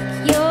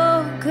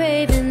your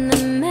grave and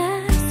the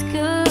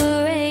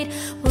masquerade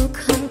will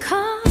come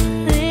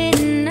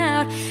calling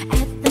out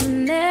at the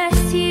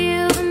mess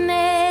you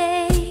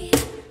made.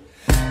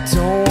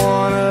 Don't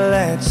wanna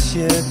let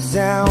you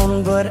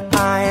down, but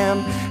I am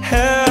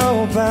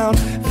hellbound.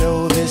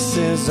 Though this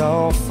is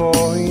all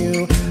for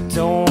you,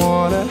 don't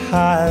wanna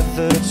hide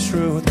the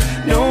truth.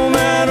 No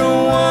matter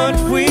what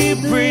we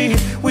breed,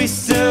 we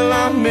still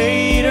are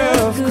made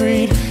of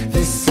greed.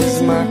 This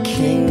is my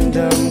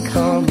kingdom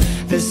come,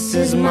 this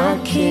is my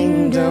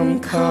kingdom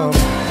come.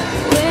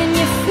 When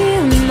you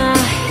feel my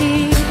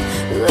heat,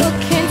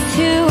 look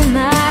into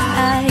my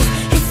eyes.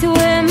 It's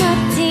where my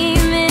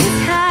demons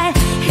hide,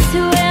 it's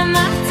where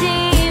my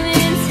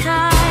demons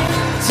hide.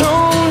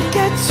 Don't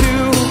get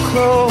too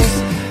close,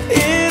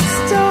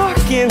 it's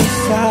dark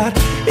inside.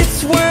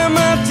 It's where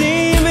my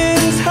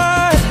demons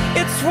hide,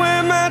 it's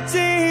where my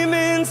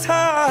demons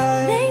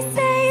hide. They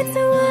say it's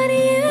what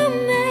you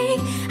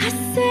make, I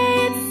say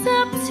it's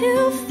up to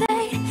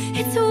fate.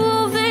 It's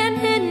woven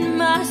in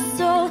my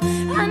soul,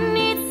 I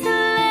need to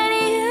let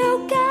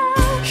you go.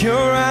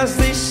 Your eyes,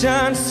 they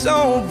shine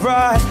so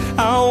bright,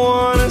 I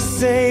wanna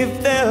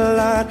save their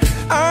light.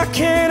 I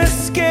can't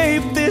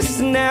escape this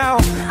now,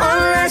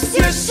 unless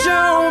you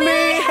show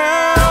me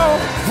how.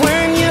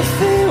 When you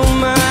feel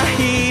my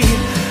heat,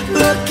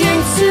 look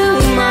into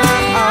my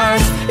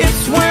eyes.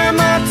 It's where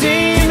my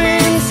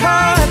demons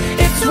hide,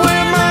 it's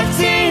where my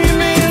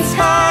demons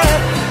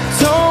hide.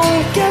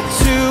 Don't get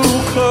too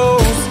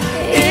close,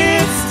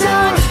 it's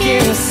dark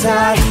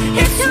inside.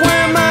 It's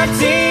where my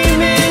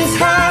demons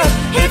hide,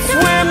 it's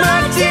where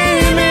my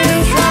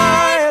demons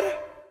hide.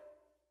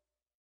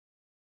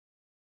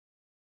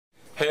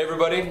 Hey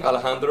everybody,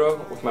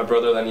 Alejandro with my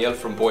brother Daniel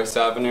from Boyce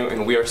Avenue,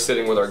 and we are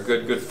sitting with our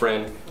good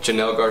friend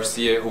Janelle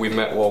Garcia, who we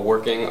met while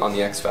working on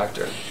the X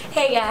Factor.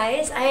 Hey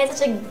guys, I had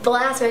such a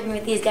blast working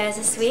with these guys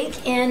this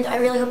week, and I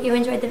really hope you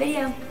enjoyed the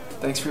video.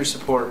 Thanks for your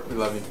support, we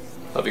love you.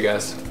 Love you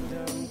guys.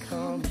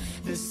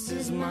 This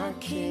is my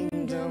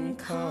kingdom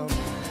come.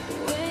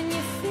 When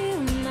you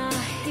feel my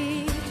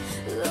heat,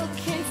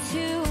 look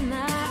into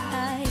my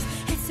eyes.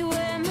 It's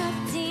where my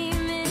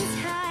demons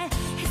hide,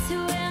 it's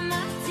where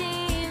my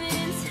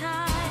demons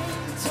hide.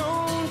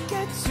 Don't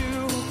get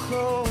too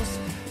close,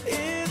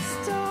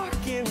 it's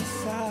dark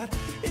inside.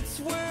 It's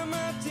where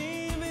my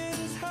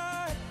demons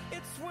hide,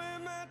 it's where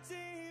my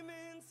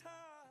demons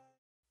hide.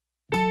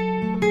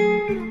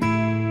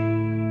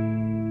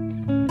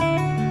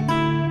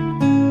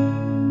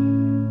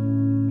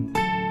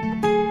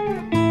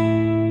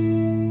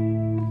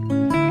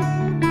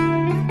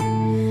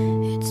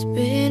 It's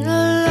been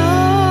a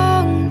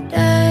long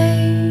day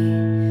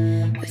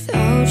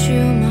without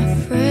you, my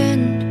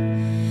friend,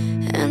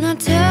 and I'll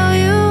tell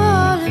you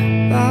all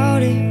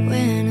about it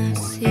when I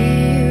see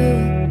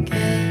you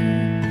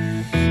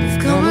again. We've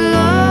come a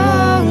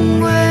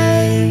long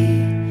way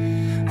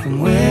from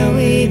where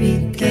we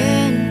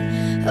began.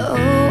 Oh,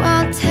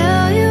 I'll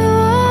tell you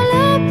all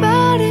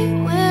about it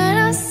when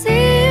I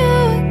see you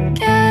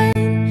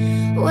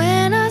again.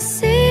 When I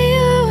see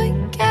you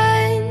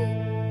again.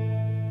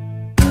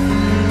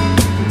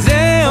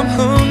 Damn,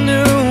 who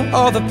knew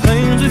all the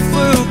planes we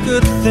flew,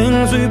 good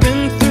things we've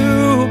been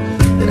through,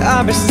 that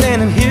I'd be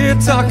standing here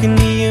talking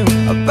to you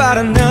about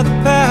another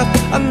path.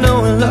 I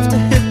know we love to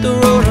hit the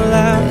road a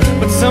lot,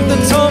 but something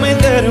told me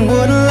that it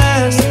wouldn't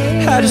last.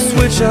 Had to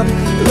switch up,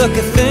 look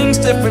at things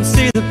different,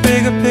 see the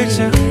bigger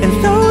picture. And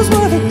those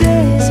were the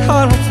days,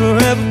 hard will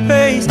forever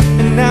pays,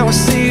 and now I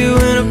see you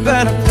in a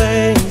better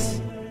place.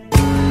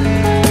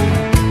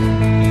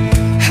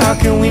 How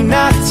can we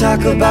not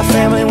talk about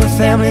family when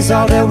family's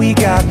all that we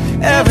got?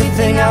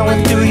 Everything I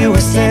went through, you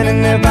were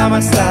standing there by my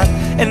side,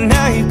 and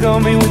now you're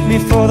gonna be with me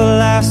for the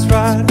last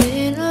ride.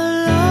 Been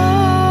a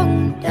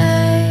long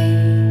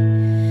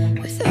day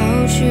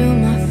without you,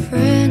 my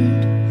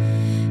friend,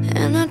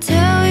 and I'll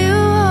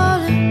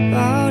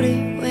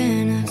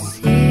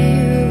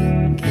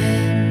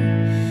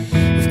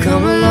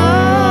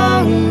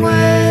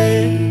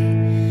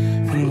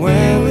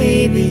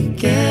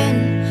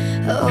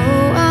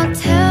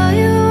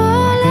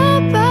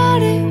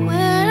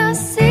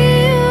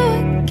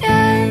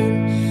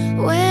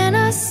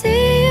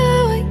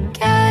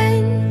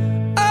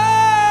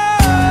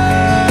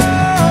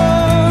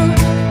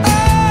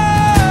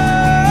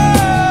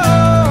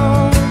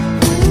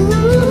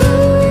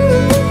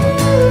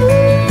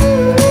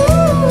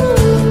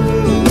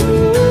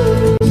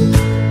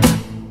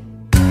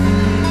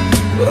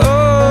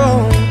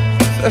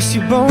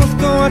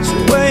what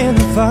you're weighing,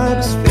 the vibe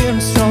is feeling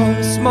strong.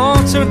 A small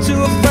turn to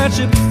a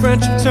friendship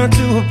turn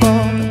to a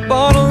bond. A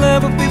bond will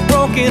never be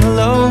broken,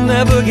 love will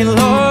never get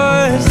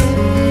lost.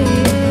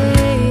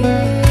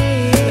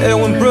 And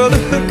when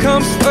brotherhood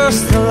comes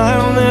first, the line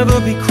will never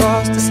be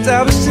crossed.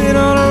 Established it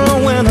on our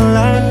own when the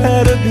line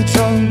had to be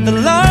drawn. The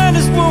line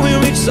is when we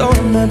reach, so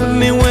remember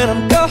me when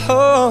I'm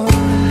gone.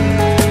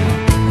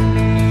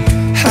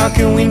 How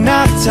can we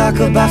not talk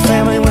about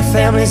family when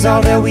family's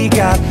all that we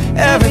got?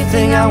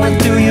 Everything I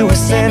went through, you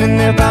were standing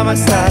there by my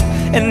side.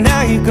 And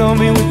now you're gonna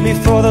be with me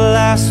for the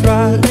last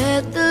ride.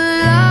 Let the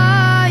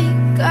light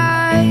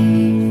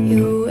guide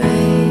your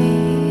way,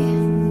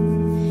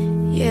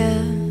 yeah.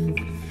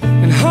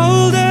 And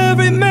hold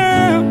every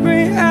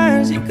memory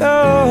as you go.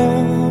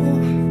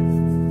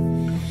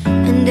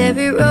 And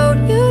every road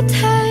you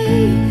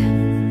take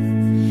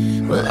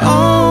will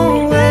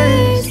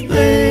always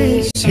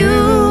lead you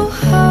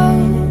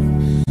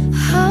home,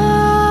 home.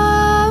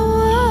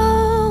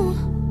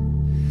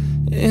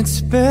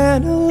 It's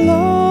been a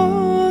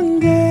long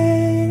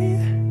day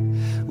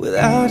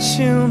without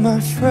you, my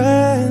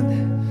friend.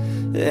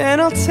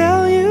 And I'll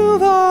tell you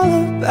all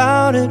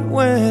about it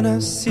when I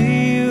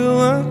see you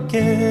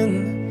again.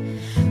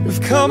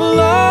 We've come a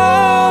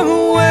long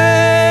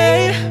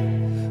way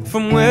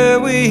from where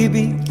we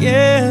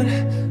began.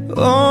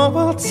 Oh,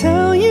 I'll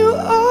tell you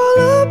all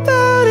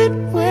about it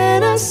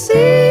when I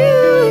see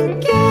you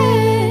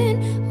again.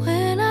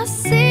 When I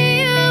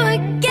see you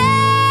again.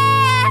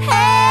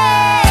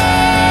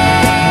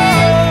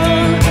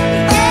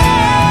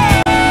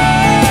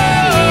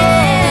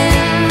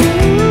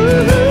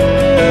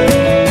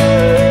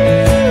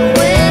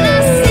 When I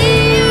see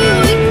you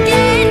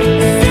again,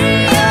 see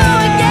you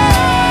again.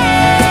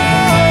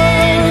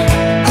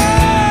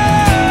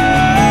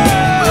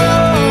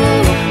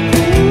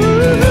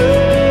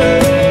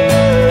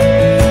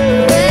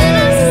 When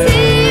I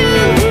see you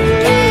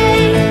again.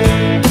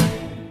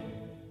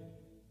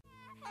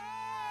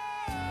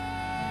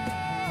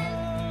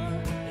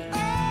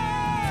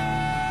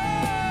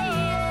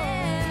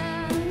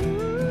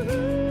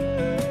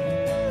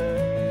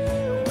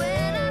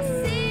 When I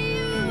see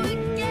you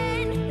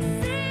again,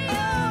 see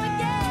you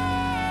again.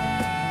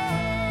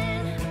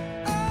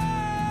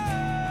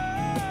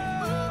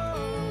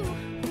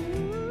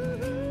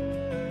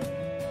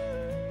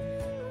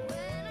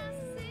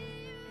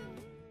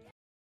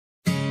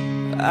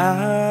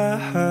 I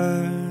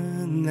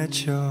heard that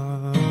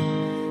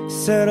you're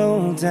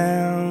settled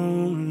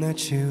down,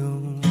 that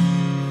you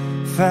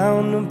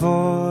found a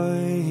boy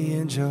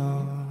and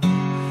you're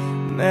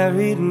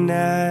married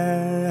now.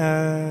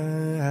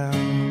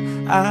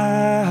 I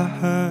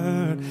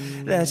heard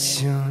that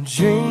your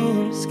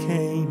dreams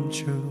came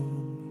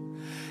true.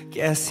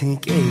 Guess he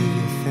gave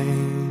you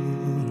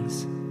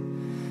things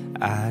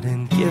I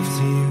didn't give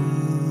to you.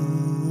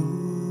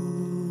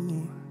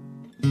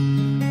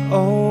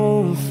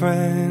 Oh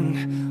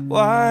friend,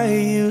 why are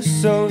you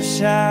so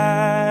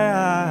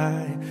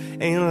shy?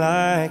 Ain't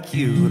like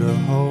you to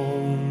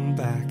hold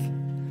back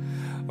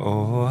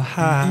or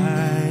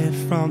hide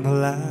from the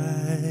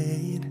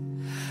light.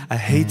 I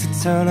hate to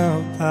turn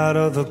up out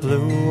of the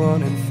blue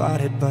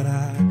uninvited, but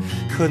I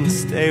couldn't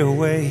stay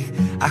away,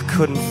 I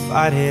couldn't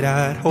fight it.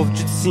 I'd hoped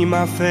you'd see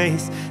my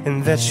face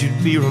and that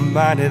you'd be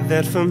reminded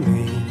that for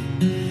me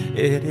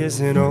it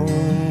isn't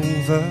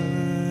over.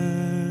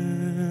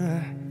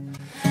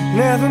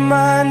 Never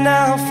mind,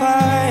 I'll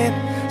find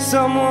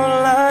someone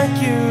like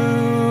you.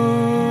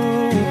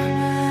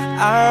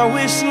 I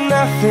wish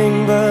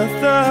nothing but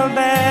the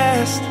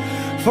best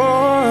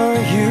for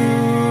you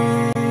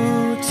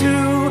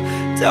too.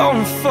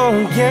 Don't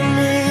forget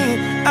me,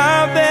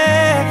 I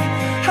beg.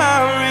 I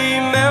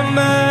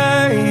remember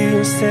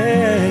you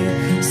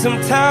said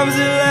sometimes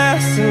it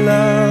lasts in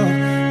love,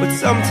 but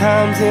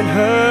sometimes it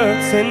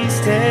hurts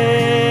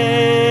instead.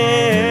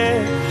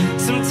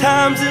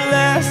 Sometimes it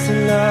lasts in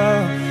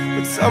love,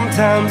 but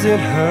sometimes it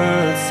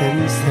hurts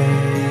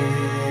instead.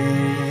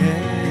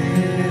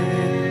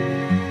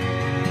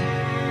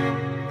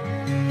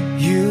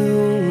 You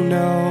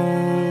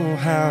know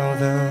how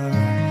the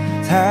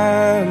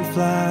time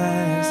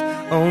flies.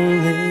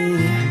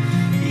 Only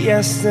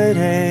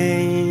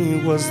yesterday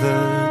was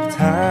the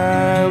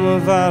time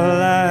of our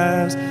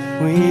lives.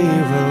 We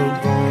were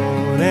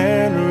born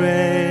and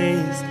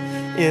raised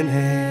in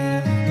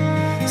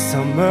a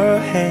summer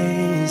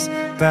haze,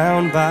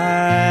 bound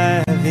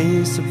by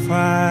the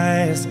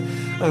surprise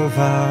of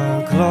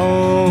our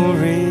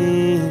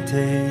glory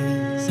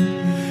days.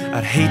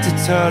 I'd hate to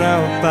turn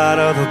up out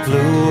of the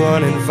blue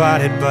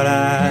uninvited, but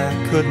I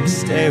couldn't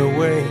stay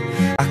away,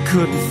 I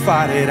couldn't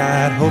fight it.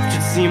 I'd hoped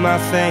you'd see my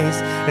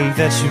face and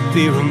that you'd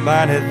be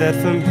reminded that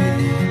for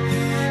me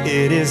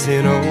it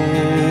isn't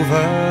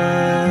over.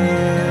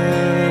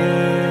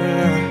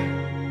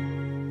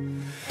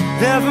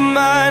 Never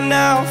mind,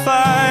 I'll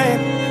find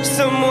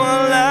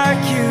someone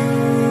like you.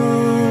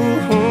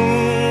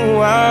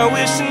 I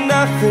wish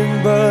nothing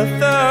but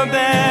the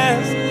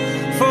best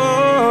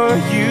for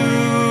you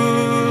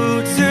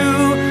too.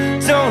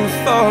 Don't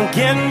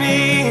forget me,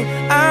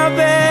 I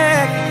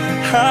beg.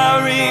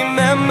 I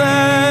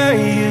remember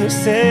you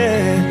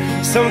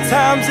said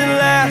sometimes it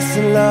lasts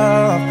in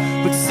love,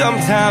 but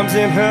sometimes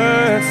it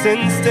hurts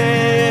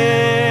instead.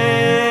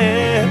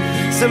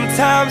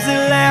 Sometimes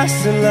it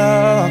lasts in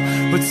love,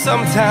 but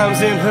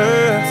sometimes it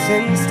hurts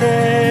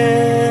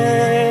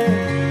instead.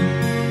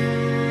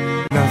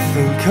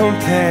 Nothing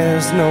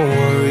compares, no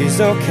worries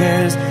or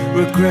cares,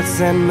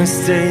 regrets and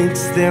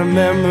mistakes, their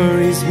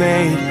memories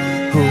made.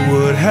 Who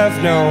would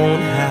have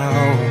known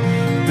how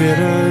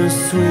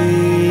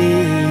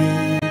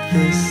bittersweet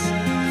this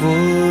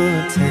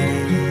would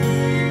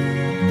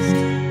taste?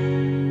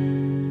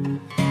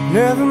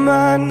 Never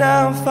mind,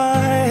 I'll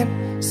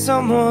find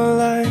someone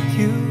like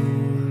you.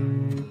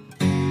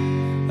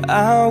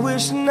 I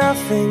wish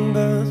nothing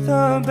but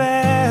the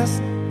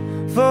best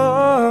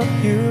for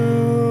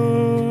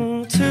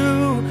you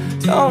too.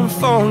 Don't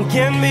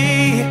forget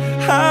me,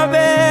 I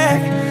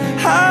beg.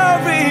 I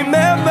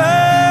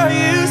remember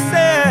you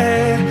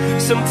said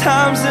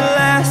sometimes it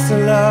lasts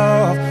in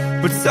love,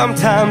 but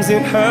sometimes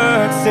it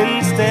hurts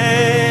instead.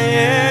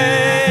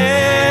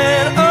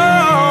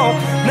 Oh,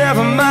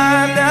 never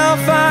mind, I'll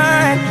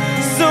find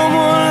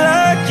someone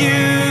like you.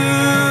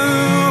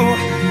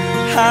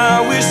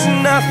 I wish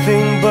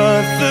nothing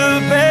but the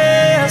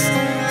best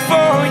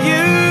for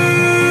you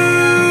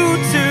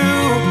too.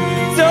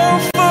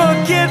 Don't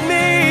forget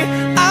me,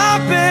 I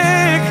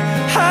beg.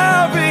 I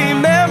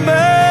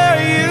remember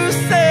you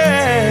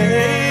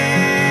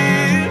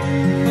said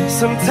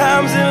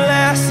sometimes it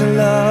lasts in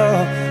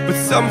love, but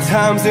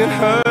sometimes it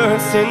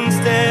hurts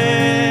instead.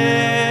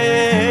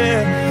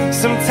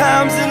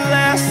 Sometimes it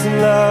lasts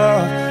in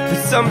love, but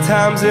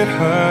sometimes it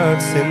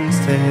hurts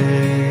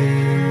instead.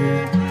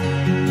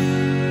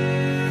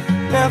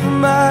 Never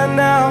mind,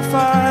 I'll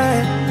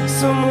find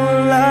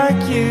someone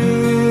like you.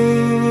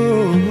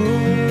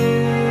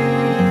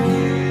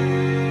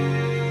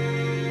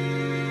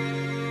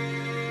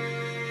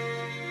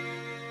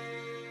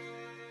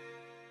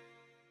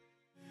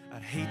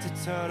 I'd hate to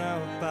turn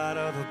up out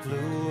of the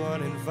blue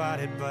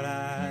uninvited, but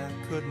I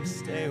couldn't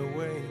stay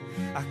away.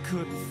 I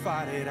couldn't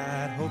fight it.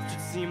 I'd hoped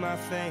you'd see my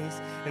face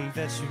and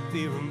that you'd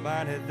be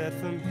reminded that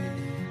for me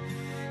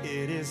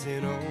it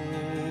isn't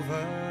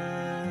over.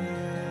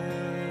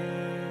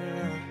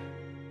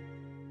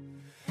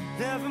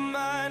 Never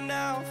mind,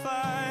 I'll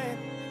find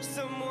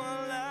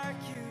someone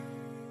like you.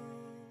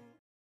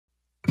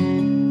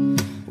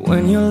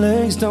 When your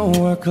legs don't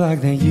work like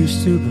they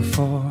used to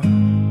before,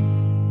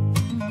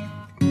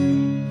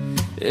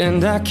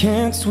 and I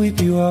can't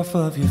sweep you off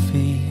of your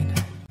feet,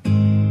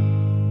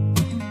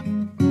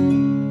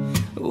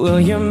 will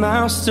your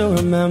mouth still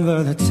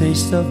remember the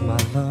taste of my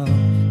love?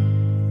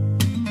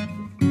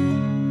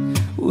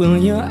 Will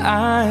your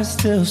eyes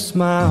still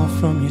smile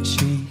from your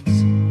cheeks?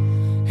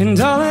 And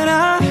darling,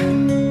 I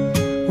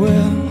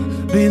will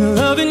be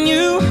loving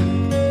you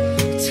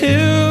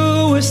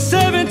till we're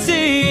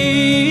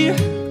 70.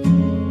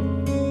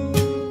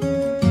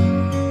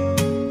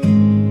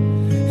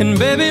 And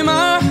baby,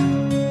 my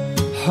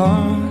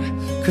heart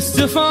could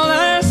still fall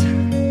as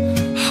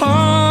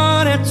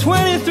hard at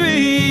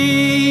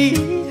 23.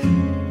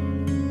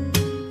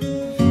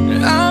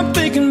 And I'm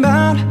thinking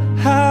about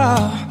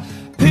how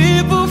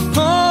people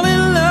fall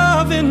in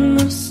love in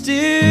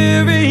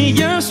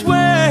mysterious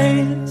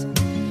ways.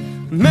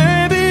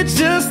 Maybe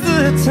just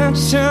the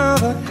touch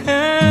of a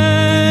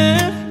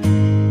hand.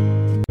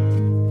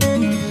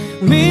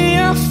 Me,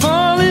 I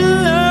fall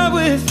in love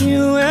with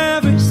you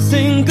every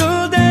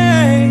single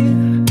day,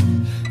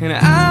 and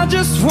I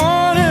just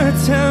wanna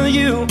tell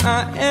you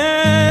I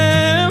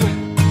am.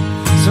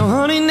 So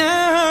honey,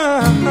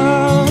 now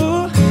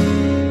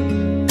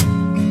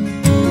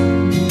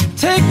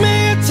take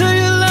me into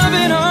your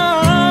loving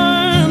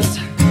arms,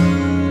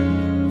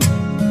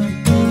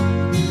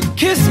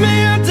 kiss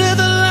me under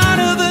the light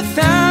of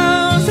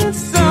 1,000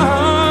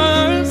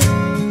 stars,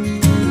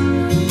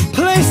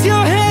 place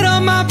your head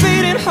on my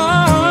beating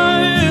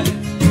heart.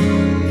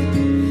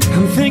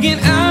 I'm thinking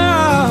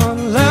out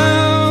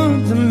loud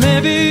that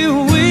maybe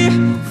we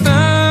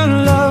found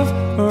love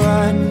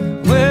right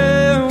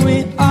where we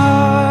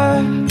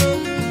are.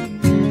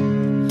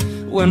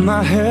 When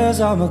my hair's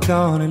all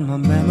gone and my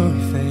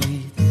memory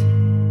fades,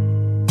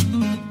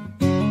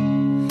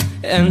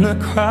 and the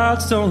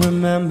crowds don't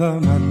remember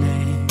my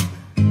name,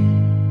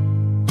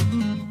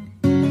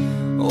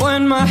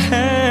 when my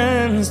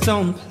hands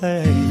don't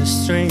play the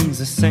strings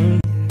the same,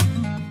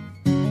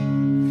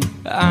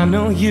 I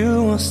know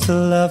you will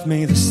still love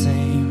me the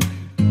same.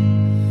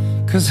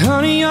 'Cause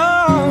honey,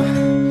 your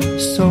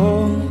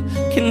soul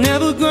can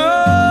never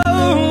grow,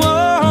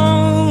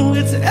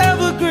 it's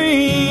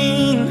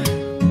evergreen.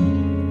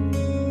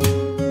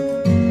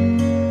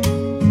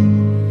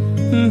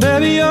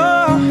 Baby,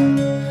 your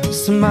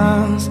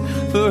smile's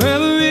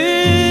forever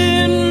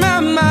in my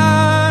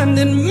mind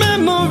and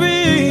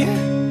memory.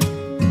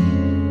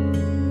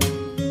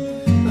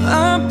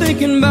 I'm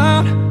thinking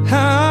about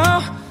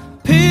how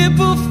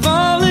people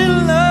fall in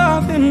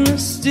love in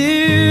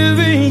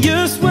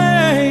mysterious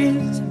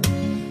ways.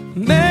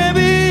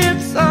 Maybe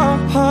it's all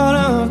part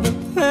of the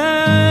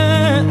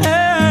plan.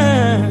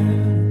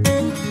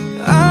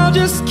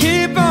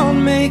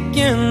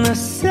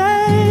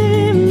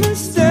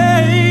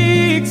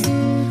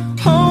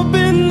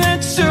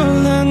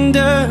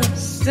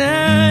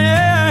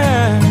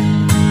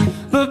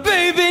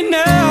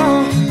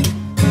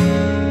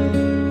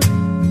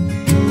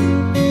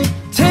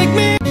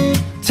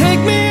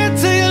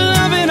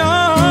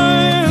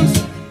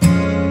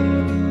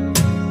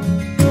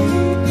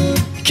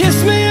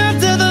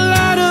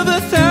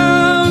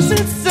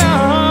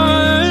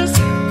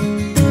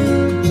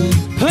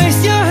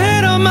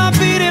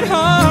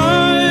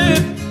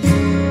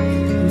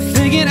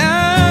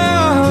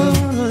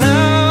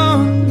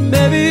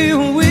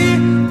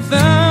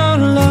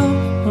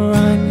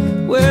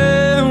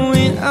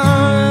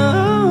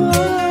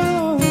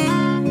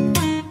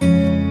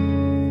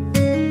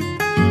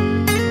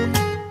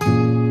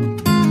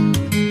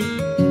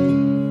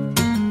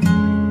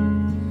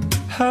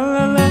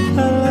 la la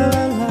la la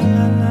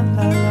la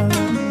la.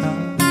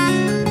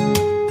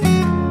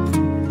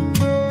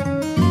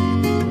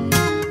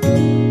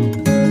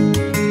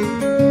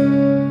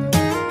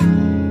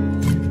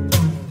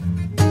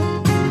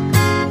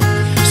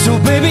 So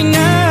baby,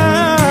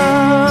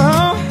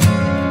 now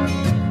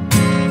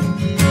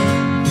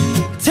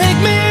take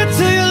me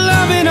into your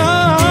loving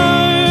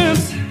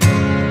arms,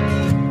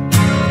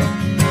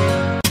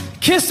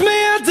 kiss me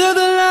under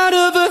the light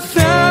of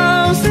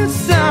 1,000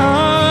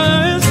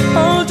 stars.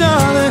 Oh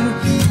darling,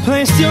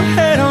 place your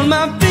head on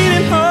my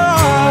beating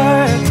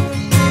heart.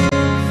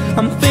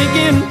 I'm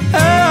thinking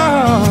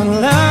out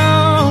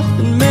loud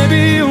that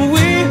maybe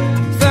we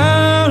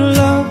found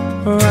love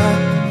right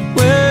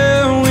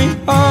where we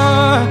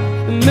are.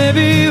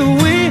 Maybe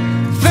we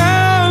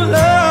found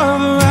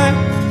love right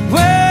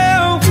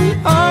where we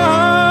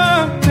are.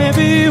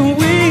 Maybe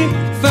we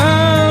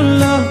found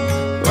love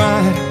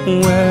right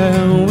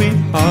where we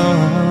are.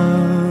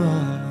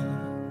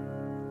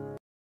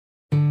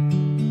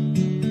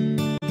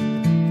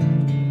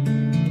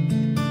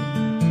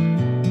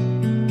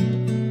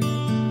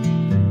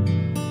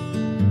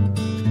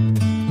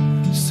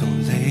 So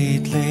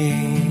lately,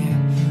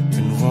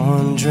 been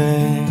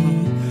wondering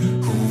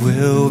who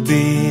will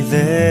be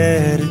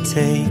there to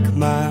take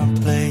my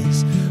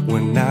place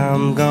when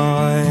I'm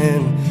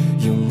gone.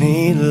 You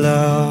need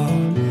love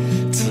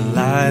to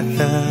light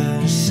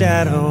the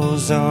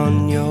shadows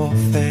on your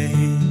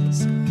face.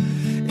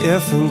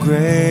 If a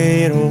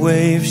great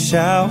wave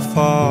shall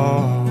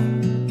fall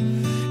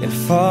and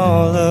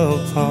fall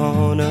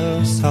upon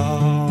us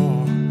all,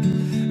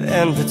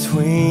 and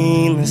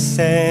between the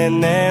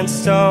sand and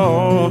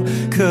stone,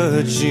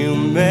 could you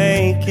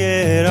make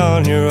it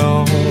on your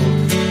own?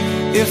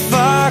 If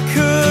I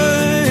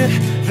could,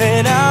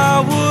 then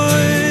I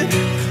would.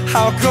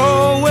 I'll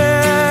go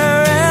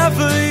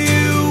wherever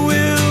you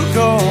will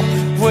go,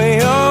 way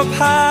up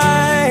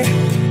high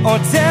or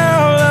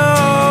down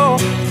low.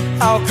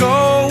 I'll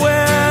go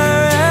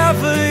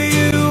wherever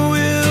you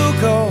will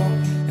go,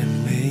 and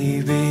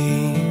maybe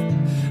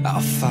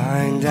I'll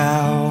find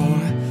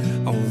out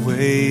a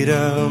way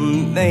to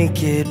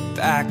make it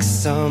back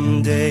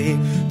someday,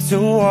 to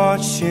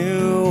watch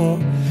you,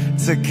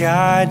 to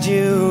guide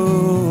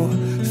you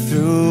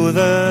through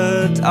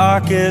the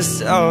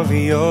darkest of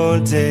your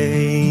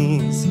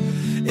days.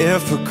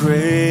 If a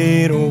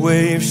great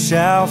wave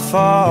shall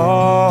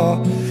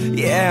fall,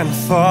 yeah, and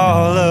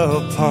fall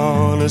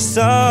upon us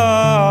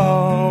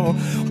all,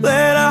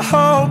 then I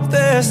hope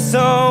there's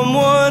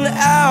someone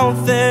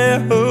out there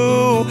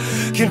who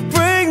can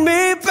bring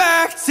me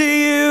back to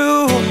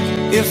you.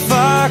 If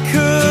I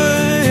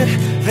could,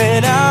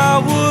 then I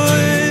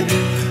would.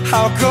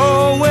 I'll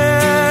go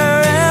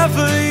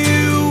wherever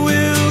you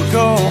will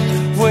go,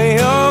 way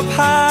up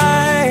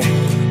high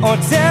or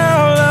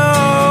down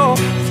low.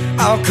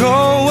 I'll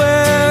go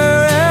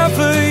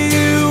wherever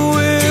you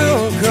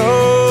will go.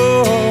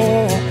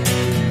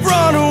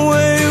 Run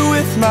away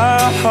with my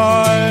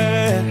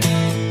heart,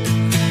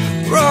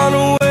 run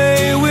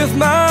away with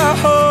my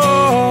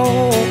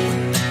hope,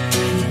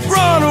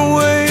 run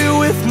away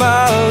with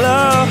my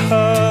love.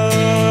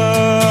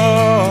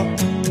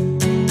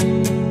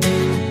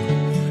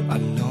 I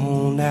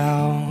know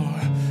now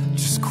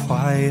just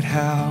quite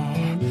how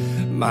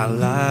my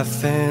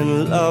life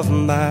and love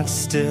might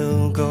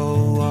still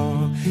go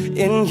on.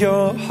 In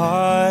your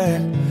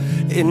heart,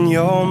 in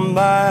your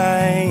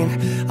mind,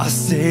 I'll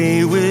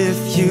stay with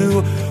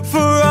you for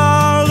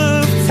all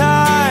of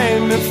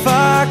time. If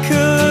I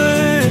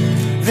could,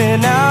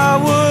 then I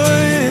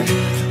would.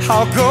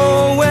 I'll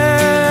go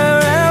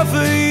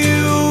wherever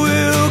you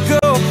will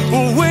go,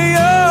 way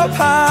up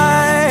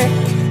high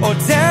or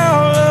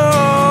down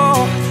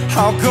low.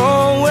 I'll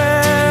go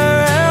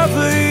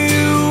wherever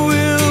you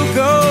will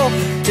go.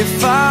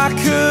 If I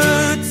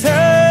could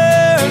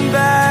turn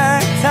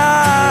back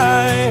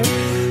time,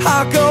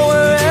 I'll go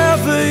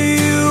wherever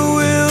you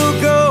will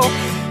go.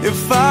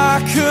 If I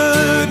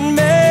could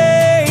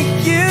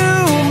make you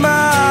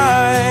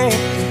mine,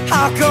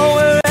 I'll go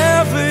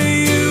wherever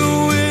you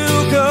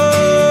will go.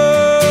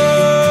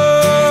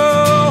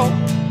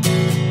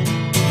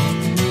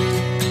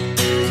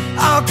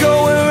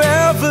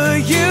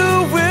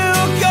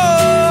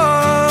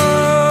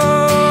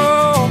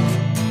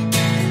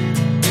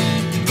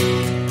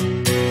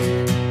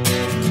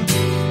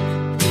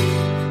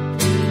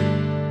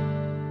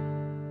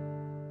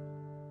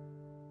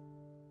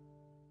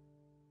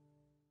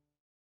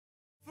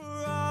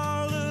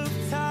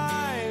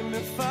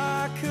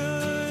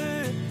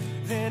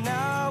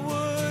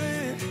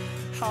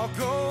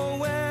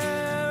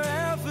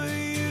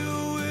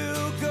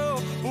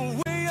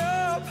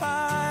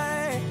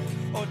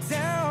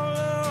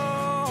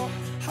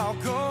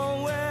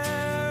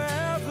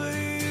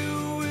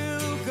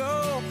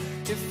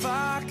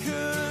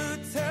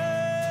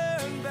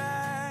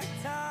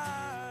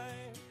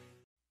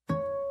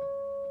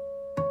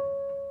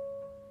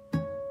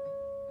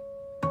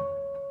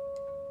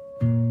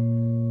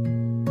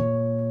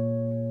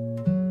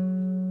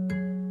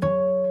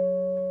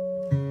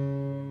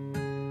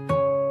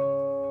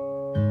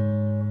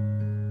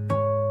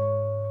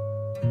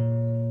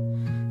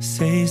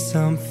 Say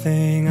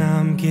something,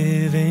 I'm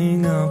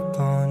giving up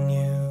on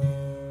you.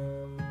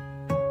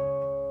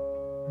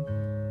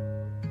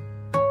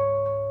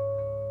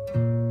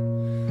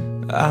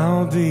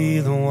 I'll be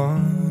the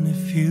one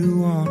if you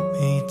want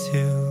me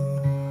to.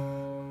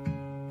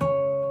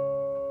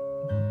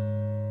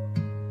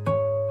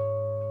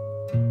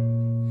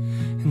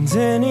 And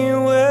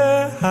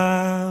anywhere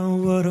I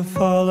would have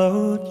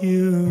followed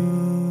you.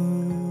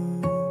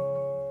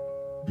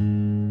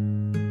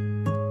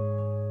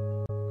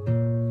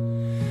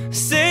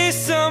 Say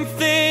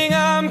something,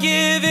 I'm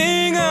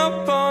giving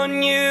up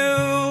on you.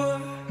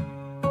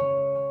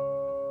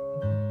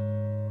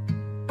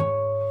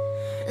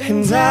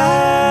 And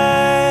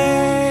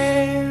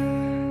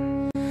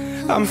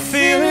I'm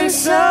feeling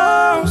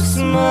so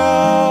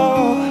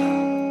small.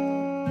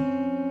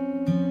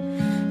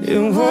 It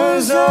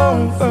was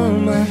over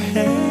my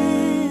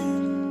head.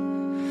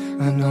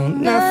 I know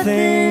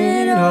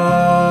nothing at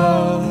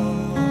all.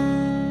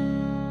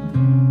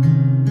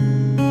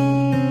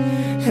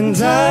 And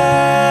I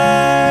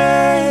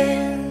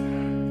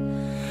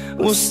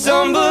will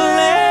stumble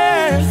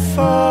and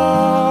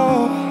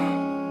fall.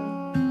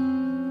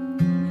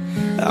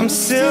 I'm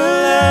still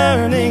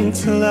learning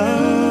to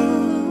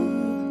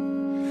love,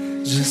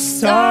 just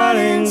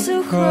starting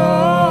to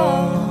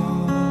crawl.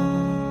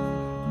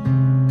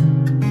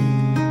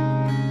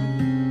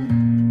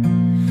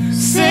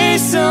 Say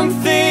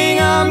something,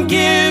 I'm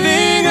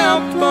giving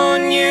up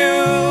on you.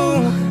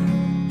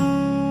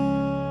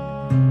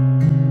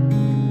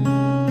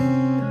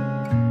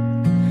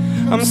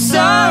 I'm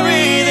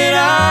sorry that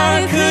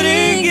I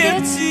couldn't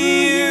get to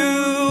you.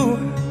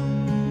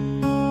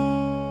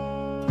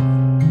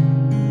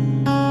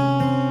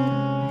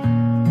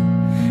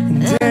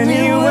 And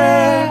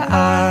anywhere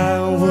I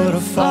would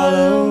have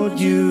followed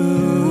you.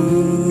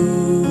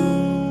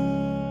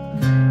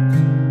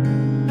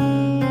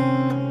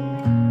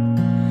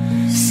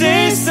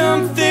 Say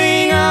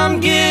something, I'm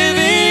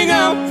giving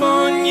up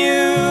on you.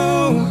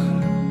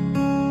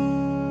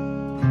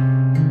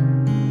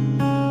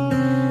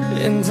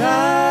 And I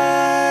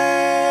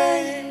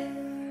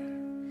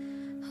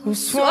will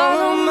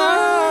swallow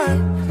my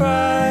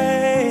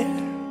pride.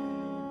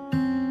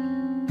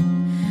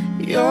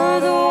 You're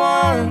the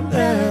one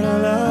that I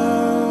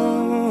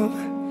love,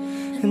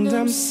 and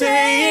I'm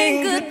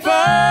saying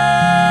goodbye.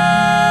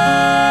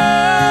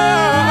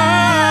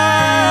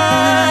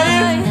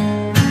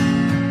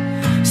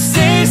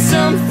 Say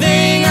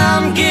something,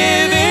 I'm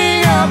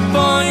giving up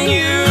on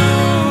you.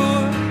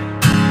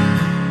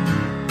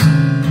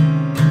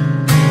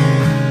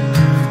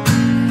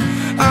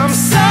 I'm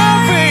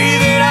sorry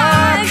that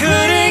I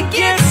couldn't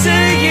get to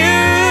you.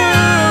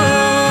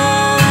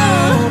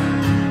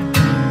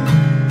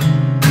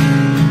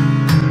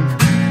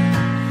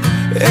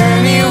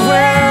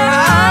 Anywhere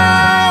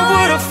I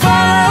would have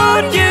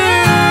followed you.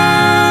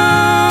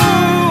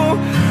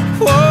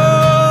 Whoa,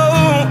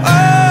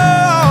 oh.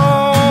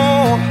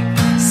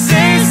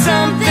 Say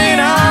something,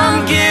 I'm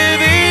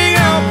giving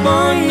up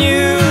on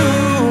you.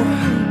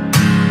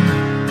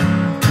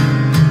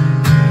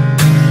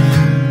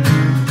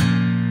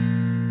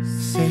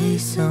 Say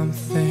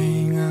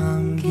something,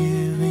 I'm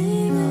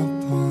giving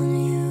up on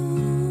you.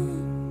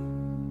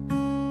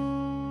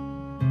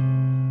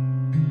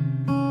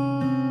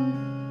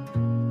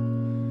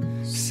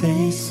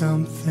 Say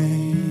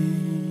something.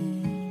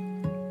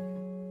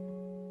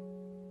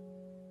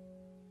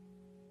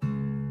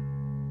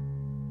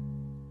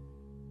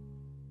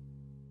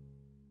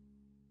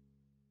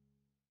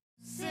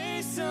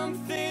 Say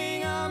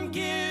something, I'm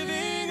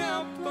giving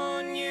up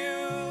on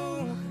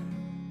you.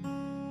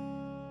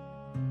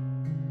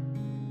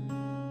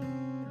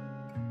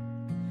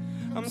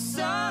 I'm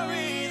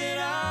sorry that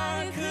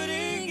I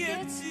couldn't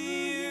get to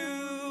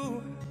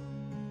you.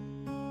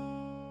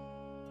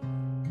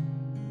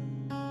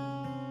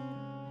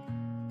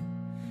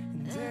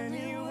 And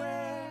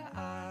anywhere I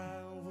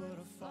would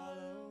have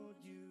followed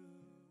you.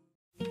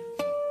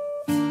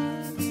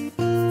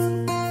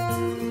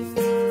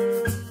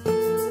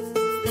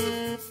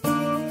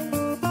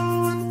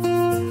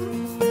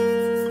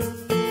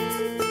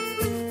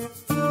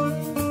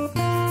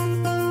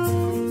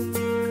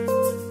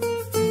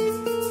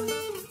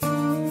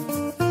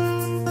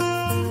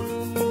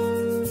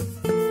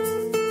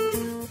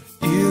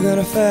 You got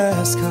a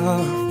fast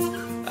car,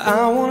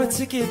 I want a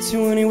ticket to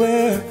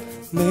anywhere.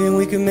 Maybe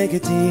we can make a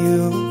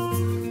deal.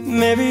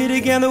 Maybe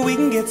together we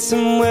can get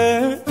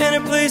somewhere. Any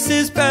place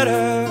is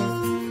better.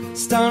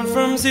 Starting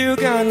from zero,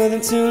 got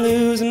nothing to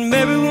lose. And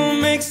maybe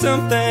we'll make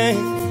something.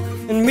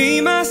 And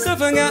me,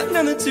 myself, I got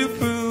nothing to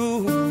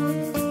prove.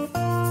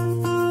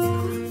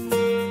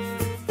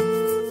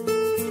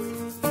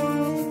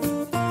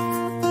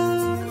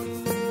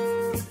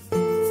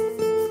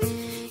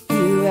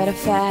 You got a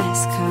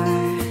fast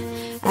car,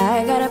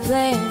 I got a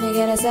plan to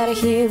get us out of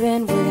here,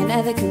 and working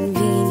at the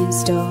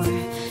convenience store.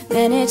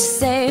 Manage to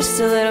save just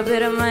a little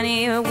bit of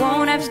money, we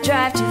won't have to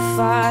drive too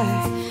far.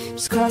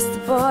 Just cross the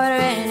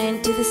border and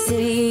into the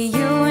city.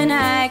 You and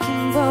I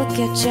can both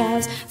get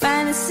jobs,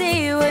 finally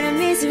see what it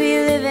means to be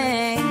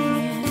living.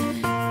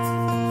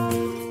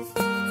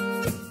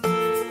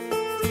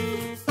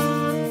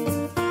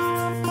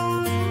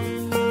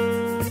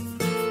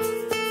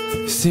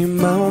 See,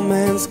 my old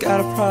man's got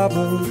a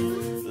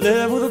problem.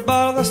 Live with a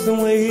bottle, that's the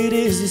way it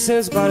is. He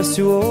says his body's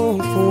too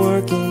old for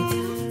working.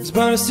 His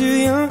body's too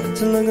young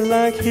to look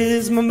like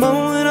his. My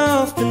mom went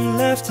off and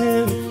left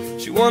him.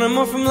 She wanted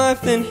more from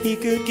life than he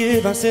could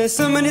give. I said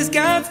somebody's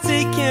got to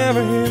take care of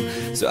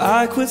him. So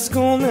I quit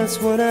school and that's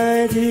what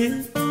I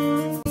did.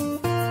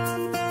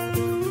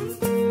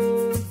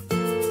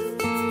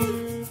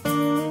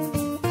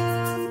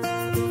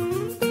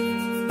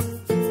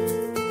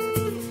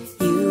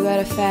 You got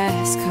a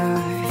fast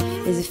car.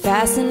 Is it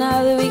fast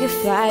enough that we could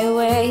fly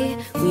away?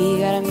 We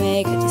gotta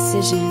make a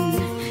decision.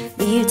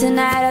 Leave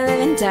tonight or live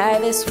and die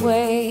this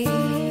way.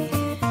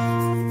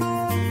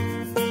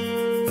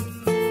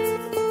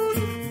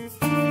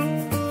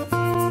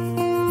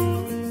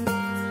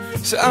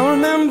 So I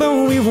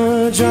remember we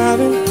were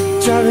driving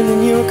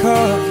in your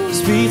car.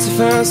 Speed so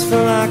fast,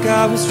 felt like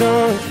I was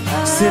drunk.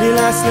 City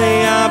lights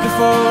lay out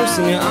before us,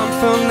 and your arm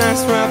felt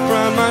nice wrapped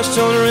around my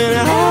shoulder.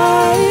 And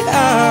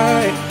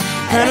I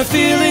had a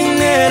feeling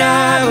that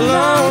I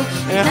belonged.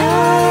 And I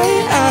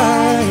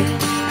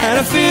had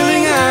a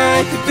feeling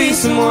I could be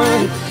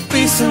someone,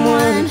 be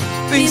someone,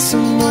 be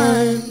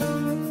someone.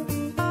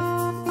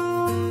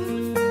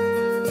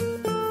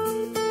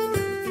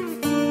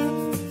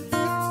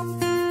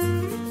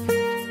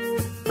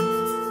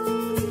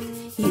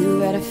 You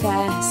got a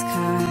fast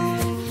car.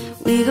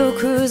 We go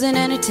cruising,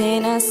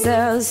 entertain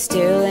ourselves.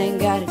 Still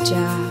ain't got a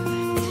job.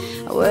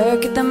 I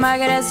work at the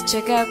market as a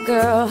checkout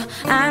girl.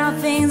 I know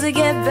things will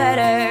get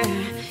better.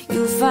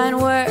 You'll find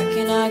work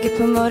and I'll get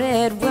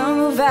promoted. We'll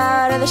move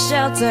out of the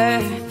shelter,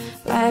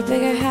 buy a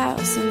bigger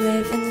house and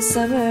live in the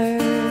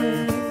suburbs.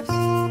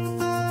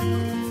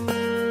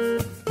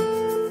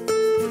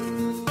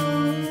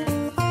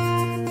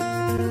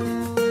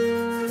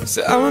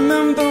 So I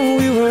remember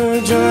we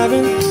were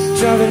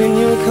driving in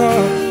your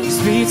car.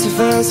 Speed so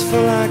fast,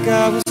 felt like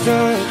I was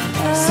drunk.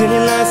 City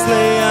lights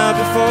lay out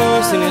before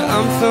us, and your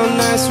arm felt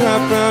nice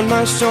wrapped around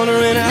my shoulder.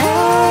 And I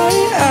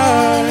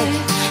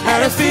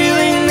had a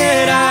feeling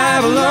that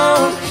I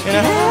belonged. And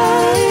I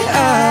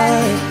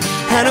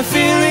had a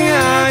feeling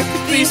I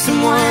could be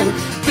someone,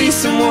 be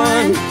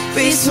someone,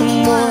 be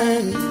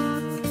someone.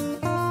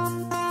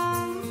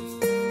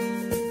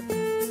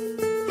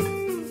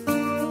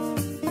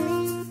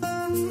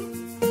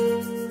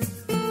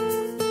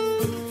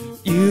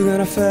 You got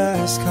a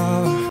fast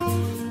car,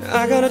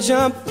 I got a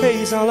job that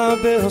pays all our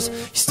bills. You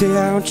stay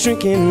out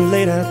drinking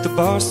late at the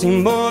bar, see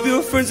more of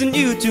your friends than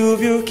you do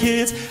of your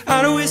kids.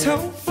 I'd always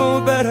hope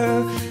for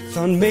better,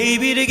 thought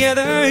maybe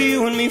together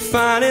you and me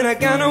finding. I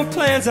got no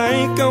plans, I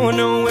ain't going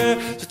nowhere,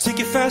 so take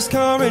your fast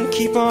car and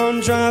keep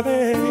on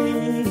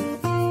driving.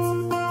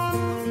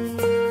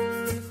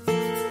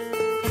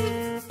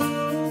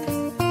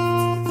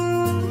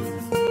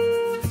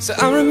 So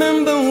I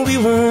remember we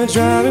were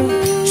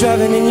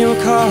driving in your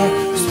car.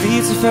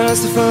 Speed so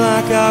fast, I felt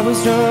like I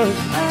was drunk.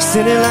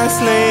 City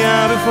lights lay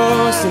out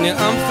before us, and your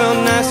arm felt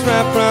nice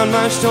wrapped around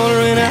my shoulder.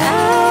 And I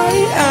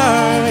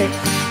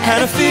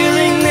had a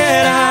feeling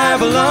that I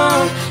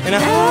belonged. And I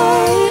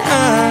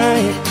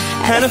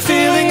had a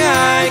feeling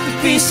I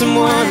could be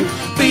someone,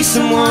 be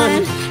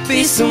someone,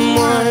 be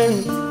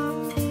someone.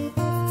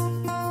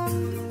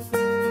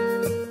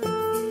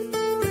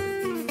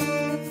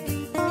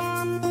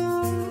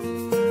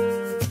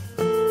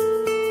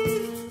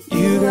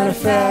 You got a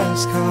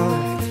fast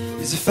car.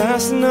 Is it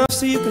fast enough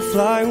so you can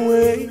fly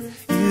away?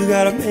 You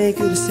gotta make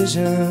a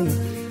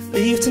decision.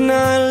 Leave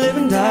tonight, live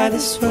and die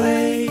this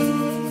way.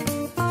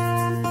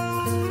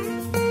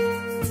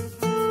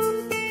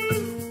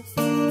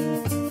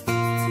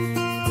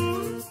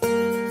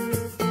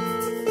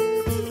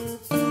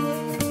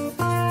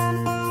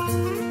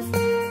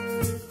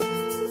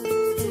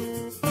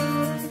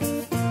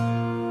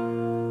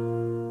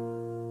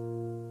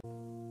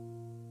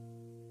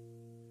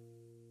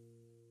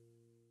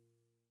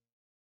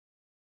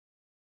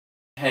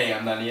 Hey,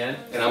 I'm Daniel.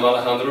 And I'm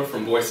Alejandro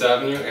from Boyce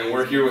Avenue, and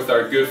we're here with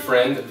our good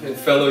friend and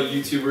fellow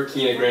YouTuber,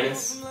 Kina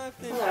Granis.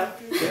 Hello.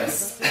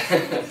 Yes.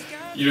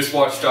 You just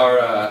watched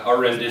our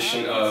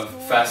rendition of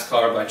Fast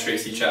Car by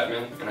Tracy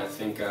Chapman, and I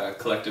think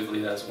collectively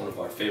that's one of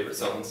our favorite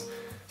songs.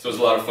 So it was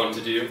a lot of fun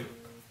to do.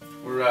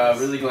 We're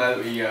really glad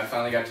that we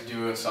finally got to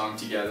do a song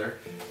together,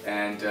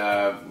 and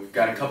we've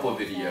got a couple of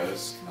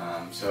videos,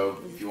 so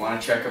if you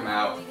want to check them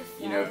out,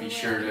 you know, be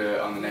sure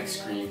to, on the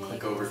next screen,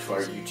 click over to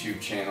our YouTube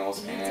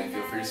channels and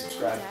feel free to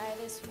subscribe.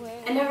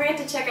 And don't forget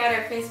to check out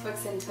our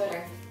Facebooks and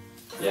Twitter.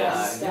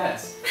 Yes.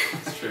 Yes.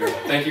 That's true.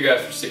 Thank you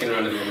guys for sticking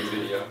around to the end of the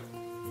video.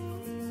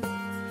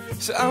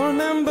 So I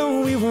remember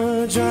we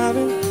were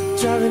driving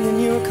in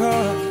your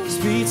car.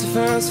 Speed so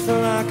fast,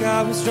 felt like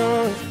I was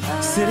drunk.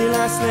 City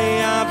lights lay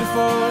out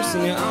before us,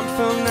 and your arm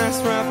felt nice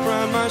wrapped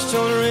around my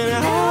shoulder.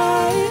 And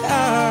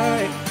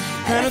I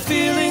had a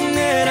feeling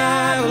that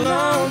I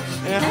belonged.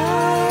 And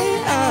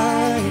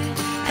I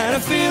had a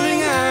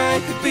feeling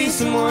I could be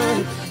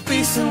someone,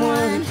 be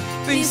someone,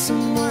 be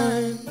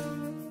someone.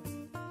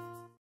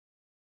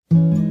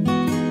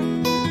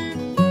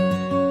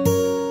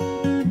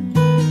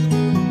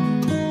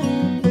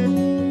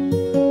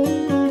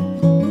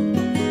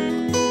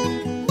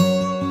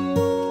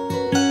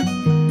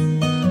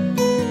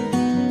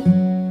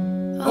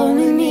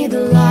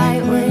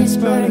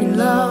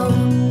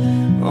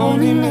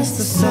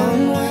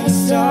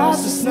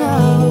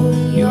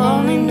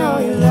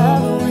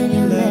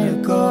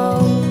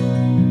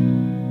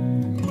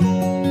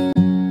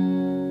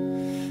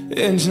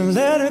 and you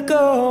let her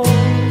go.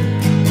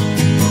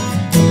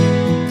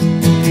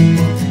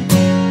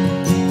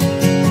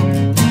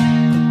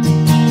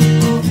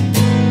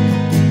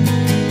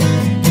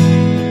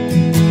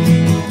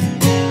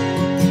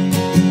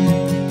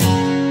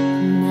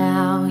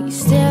 Now you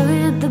stare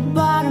at the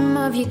bottom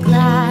of your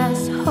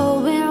glass,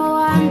 hoping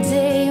one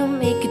day you'll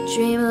make a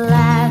dream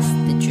last.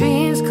 The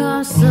dreams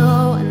come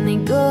slow and they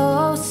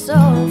go so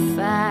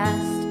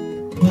fast.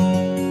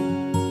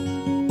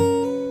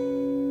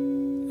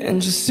 And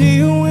you see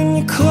you when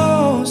you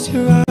close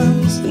your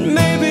eyes, and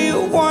maybe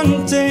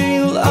one day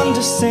you'll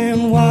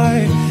understand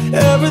why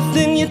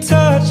everything you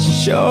touch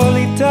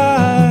surely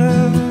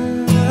dies.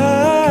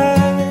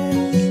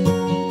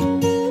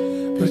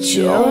 But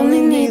you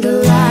only need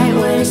the light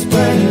when it's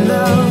burning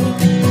low,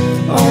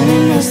 only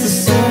miss the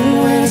sun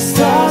when it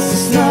starts to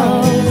snow.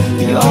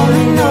 You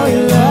only know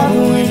you love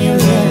her when you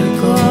let her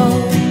go.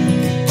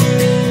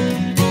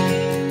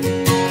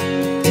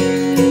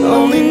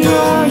 Only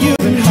know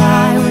you've been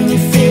high when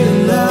you're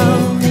feeling low,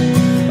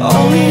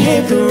 only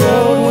hit the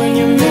road when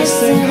you're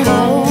missing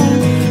home.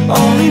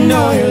 Only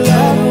know you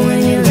love her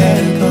when you let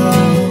her go.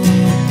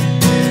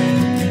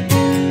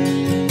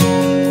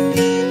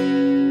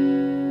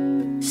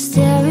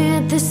 Staring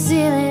at the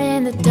ceiling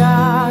in the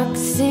dark,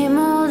 same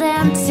old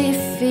empty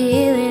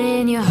feeling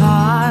in your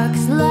heart.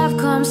 'Cause love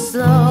comes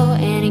slow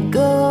and it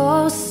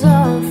goes so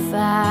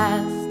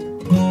fast.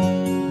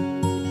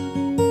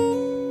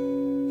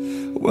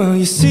 Well,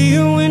 you see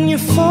her when you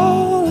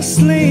fall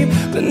asleep,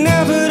 but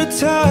never to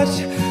touch,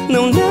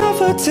 no,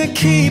 never to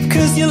keep.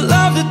 'Cause you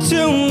loved her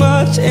too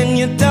much and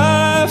you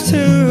dive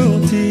too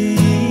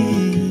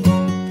deep.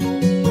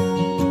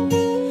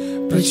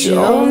 But you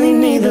only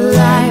need the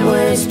light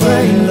when it's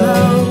burning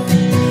low,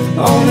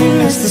 only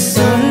miss the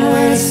sun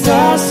when it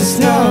starts to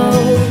snow.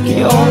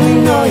 You only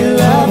know you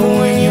love her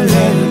when you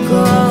let her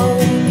go.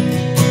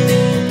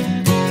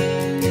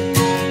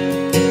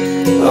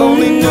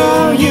 Only know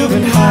you've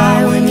been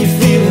high when you're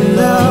feeling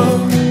low,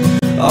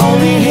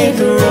 only hit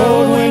the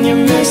road when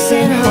you're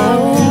missing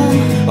home.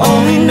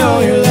 Only know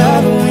you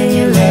love her when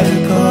you let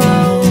her go,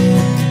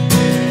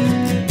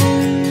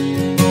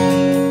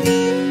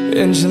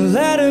 and you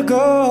let her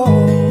go.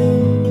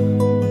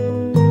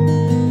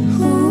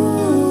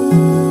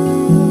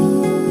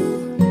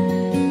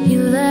 You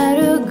let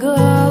her go.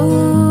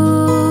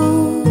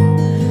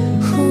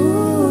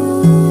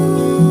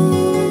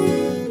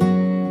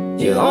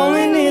 You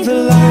only need the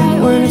light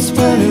when it's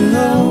burning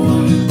low,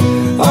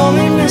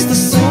 only miss the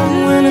sun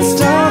when it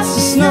starts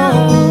to snow.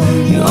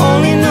 You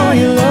only know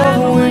you love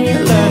her when you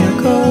let her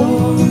go.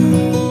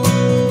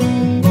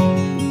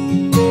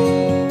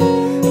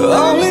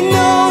 Only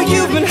know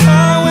you've been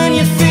high when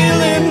you're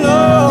feeling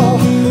low,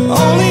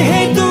 only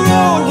hate the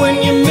road when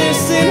you're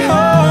missing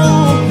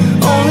home.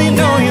 Only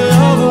know you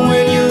love her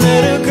when you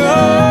let her go.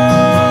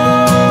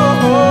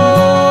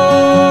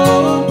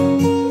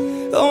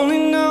 Only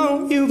know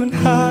you've been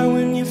high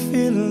when you're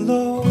feeling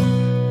low,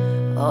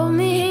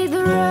 Only hate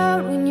the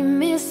road when you're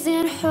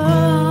missing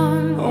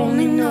home.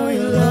 only know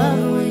you love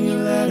her when you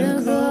let her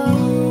go,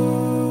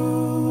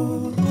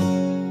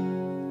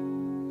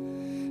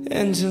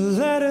 and you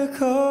let her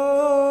go.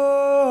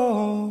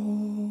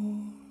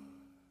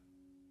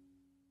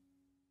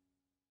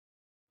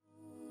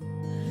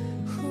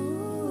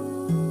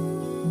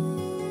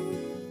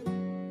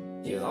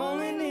 You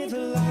only need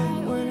the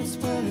light when it's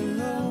burning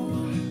low,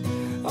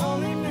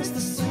 only miss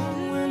the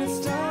sun when it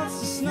starts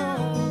to snow.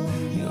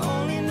 You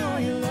only know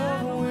you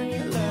love her when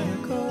you let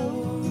her go.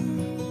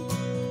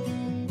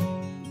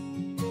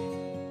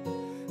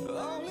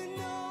 Only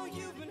know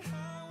you've been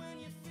high when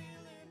you're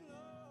feeling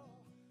low.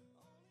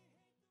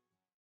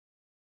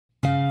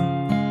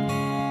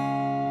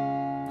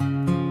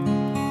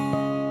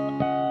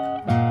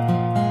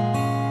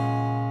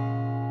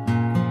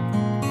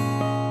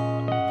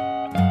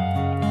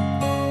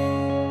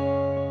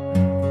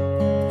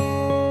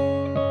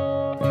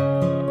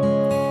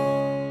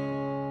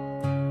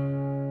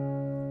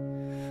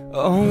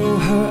 Oh,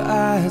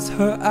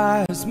 her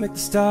eyes make the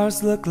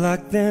stars look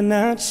like they're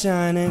not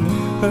shining.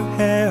 Her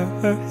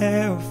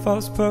hair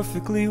falls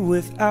perfectly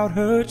without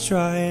her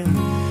trying.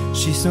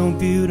 She's so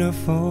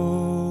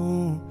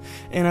beautiful,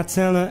 and I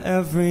tell her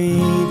every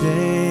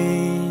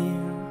day.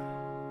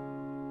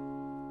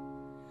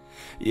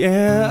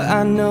 Yeah,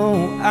 I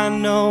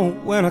know,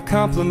 when I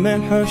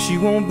compliment her she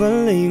won't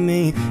believe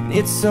me.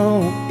 It's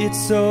so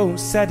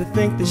sad to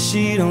think that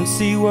she don't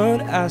see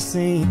what I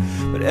see.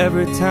 But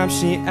every time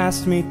she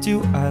asks me,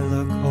 do I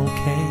look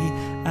okay,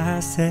 I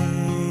say,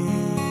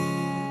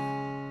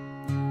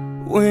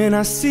 when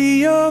I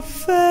see your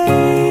face,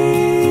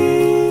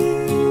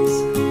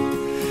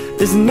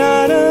 there's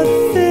not a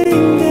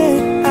thing that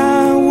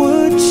I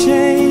would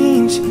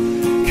change.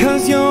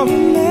 'Cause you're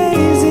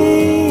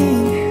amazing,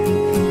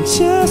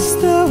 just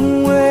the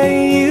way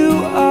you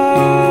are.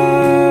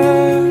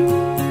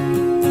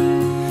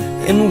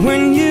 And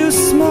when you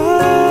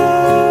smile,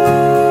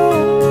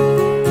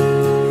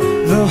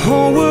 the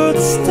whole world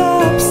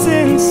stops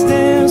and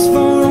stares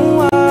for a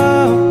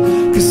while.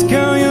 'Cause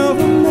girl, you're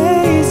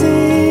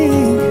amazing,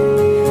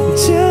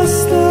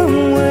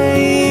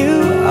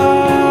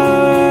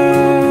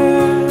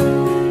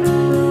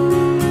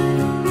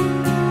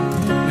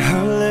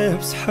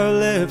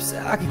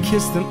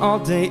 kiss them all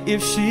day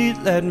if she'd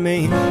let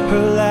me. Her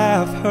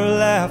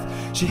laugh,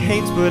 she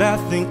hates but I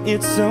think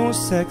it's so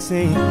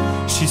sexy.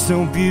 She's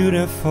so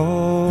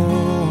beautiful,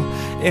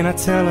 and I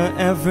tell her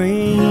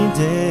every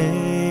day.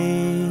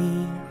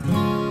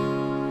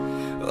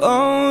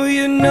 Oh,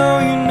 you know,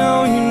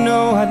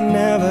 I'd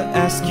never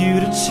ask you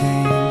to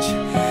change.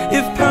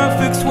 If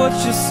perfect's what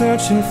you're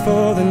searching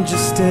for, then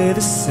just stay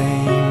the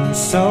same.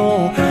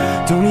 So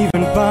don't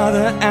even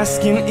bother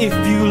asking if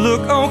you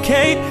look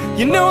okay.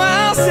 You know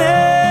I'll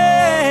say,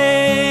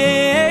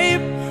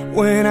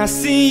 when I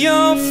see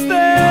your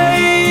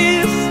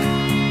face,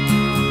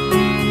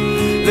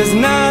 there's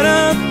not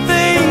a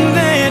thing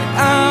that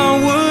I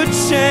would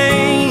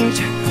change.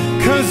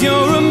 'Cause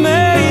you're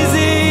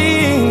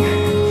amazing,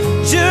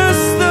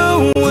 just the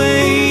way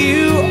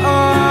you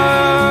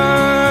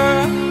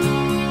are.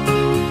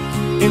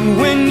 And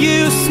when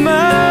you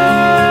smile,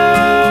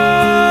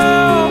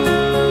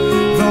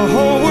 the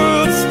whole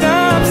world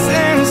stops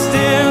and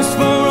stares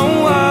for a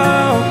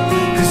while.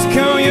 'Cause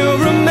girl,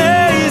 you're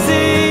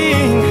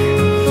amazing,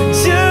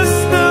 just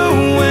the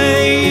way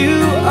you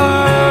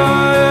are.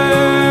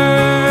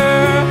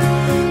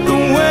 The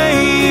way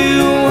you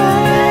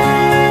are,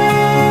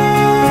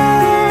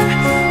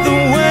 the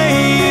way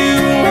you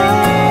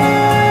are.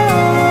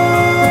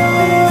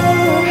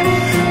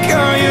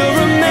 Girl, you're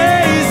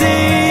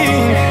amazing,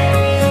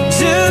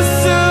 just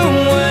the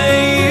way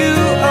you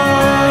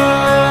are.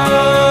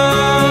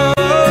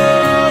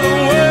 The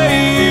way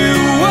you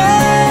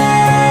are,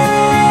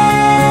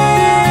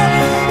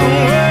 the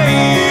way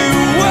you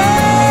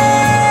are.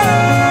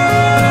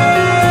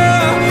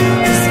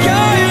 'Cause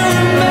girl, you're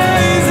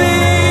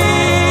amazing,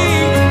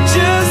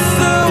 just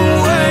the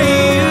way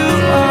you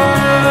are.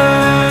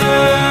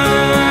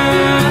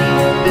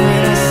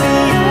 When I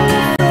see your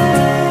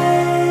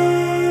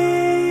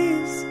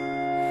face,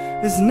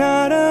 there's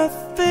not a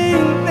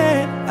thing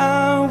that I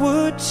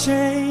would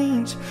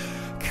change.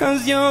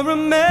 'Cause you're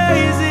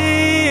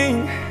amazing,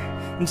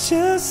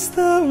 just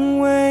the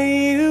way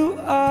you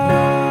are.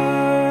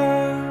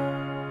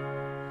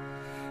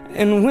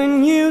 And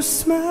when you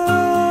smile,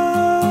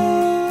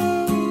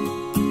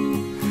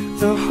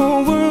 the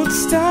whole world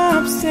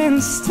stops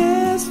and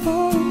stares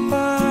for a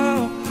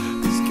while.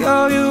 'Cause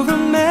girl, you're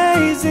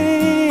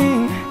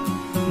amazing,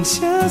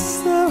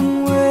 just the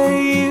way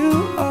you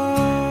are.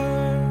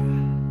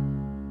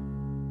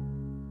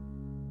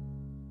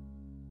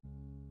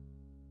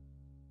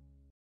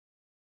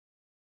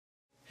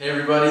 Hey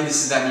everybody, this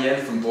is Daniel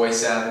from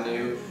Boyce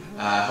Avenue.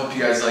 I hope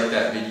you guys liked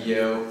that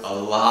video. A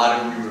lot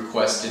of you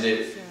requested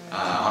it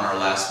on our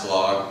last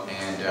vlog,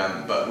 and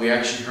but we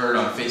actually heard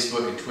on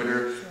Facebook and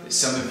Twitter that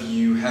some of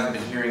you haven't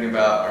been hearing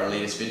about our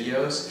latest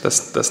videos.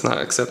 That's not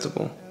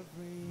acceptable.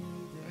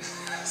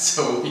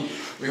 So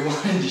we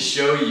wanted to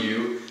show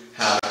you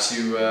how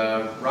to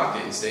rock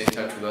it and stay in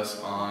touch with us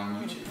on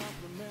YouTube.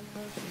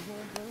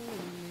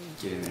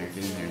 Get in there,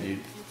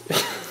 dude.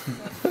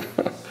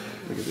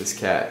 Look at this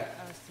cat.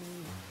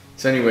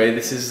 So anyway,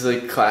 this is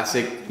like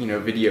classic,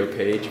 video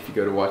page if you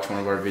go to watch one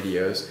of our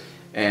videos.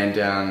 And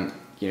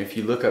if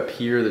you look up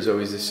here, there's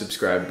always this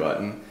subscribe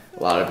button.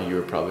 A lot of you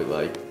are probably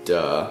like,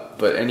 duh.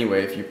 But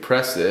anyway, if you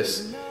press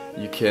this,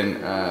 you can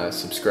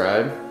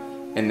subscribe.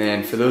 And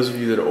then for those of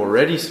you that are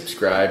already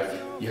subscribed,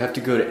 you have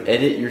to go to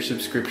edit your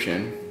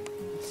subscription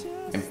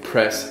and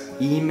press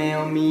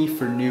email me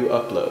for new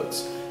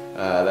uploads.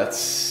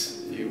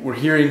 We're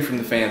hearing from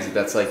the fans that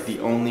that's like the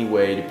only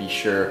way to be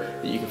sure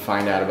that you can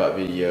find out about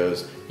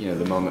videos,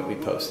 the moment we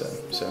post them.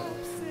 So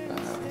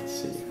let's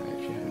see. I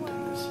actually haven't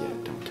done this yet.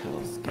 Don't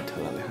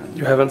tell Alejandro.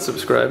 You haven't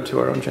subscribed to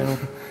our own channel?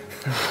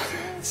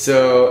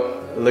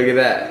 So look at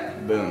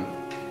that, boom.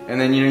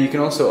 And then you can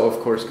also of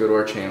course go to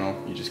our channel.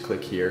 You just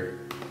click here,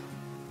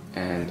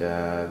 and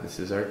this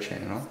is our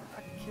channel.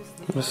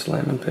 I'm a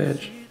slamming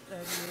page.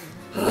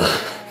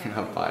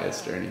 Not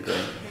biased or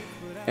anything.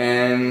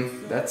 And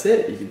that's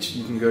it.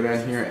 You can go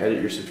down here and edit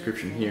your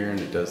subscription here, and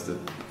it does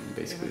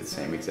basically the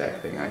same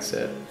exact thing I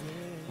said.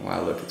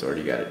 Wow, look, it's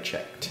already got it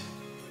checked.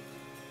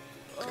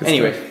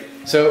 Anyway,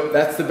 so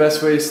that's the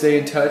best way to stay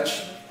in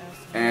touch.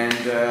 And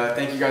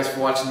thank you guys for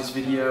watching this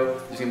video.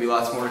 There's gonna be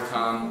lots more to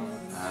come.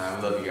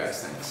 We love you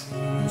guys. Thanks.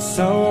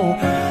 So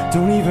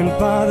don't even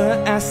bother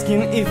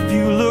asking if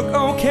you look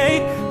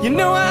okay. You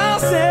know I'll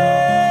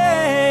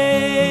say,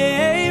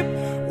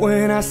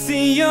 when I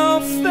see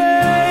your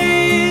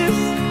face,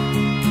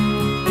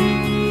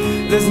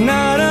 there's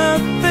not a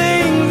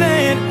thing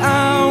that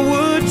I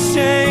would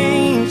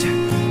change.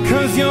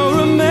 'Cause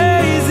you're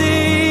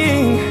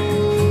amazing,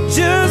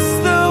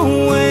 just the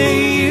way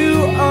you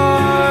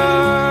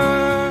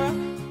are.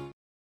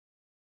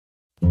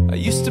 I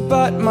used to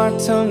bite my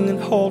tongue and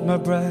hold my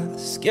breath,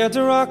 scared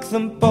to rock the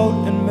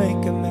boat and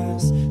make a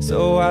mess.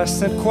 So I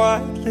said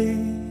quietly,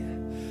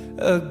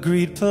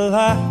 agreed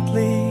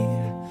politely.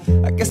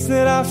 I guess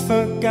that I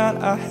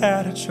forgot I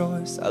had a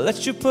choice. I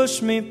let you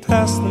push me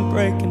past the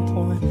breaking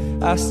point.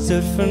 I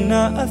stood for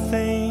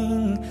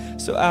nothing,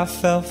 so I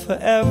fell for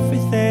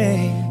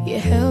everything. You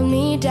held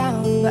me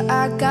down, but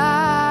I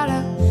got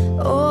up.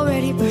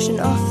 already brushing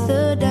off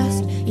the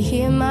dust. You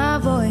hear my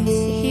voice,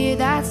 you hear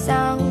that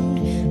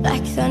sound,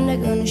 like thunder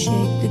gonna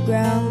shake the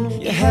ground.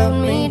 You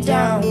held me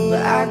down,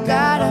 but I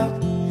got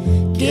up.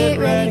 Get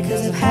ready,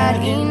 cause I've had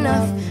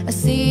enough. I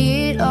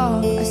see it all,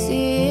 I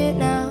see it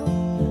now.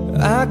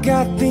 I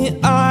got the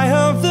eye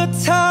of the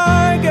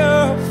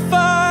tiger,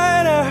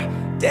 fighter,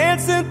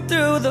 dancing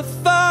through the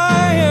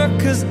fire,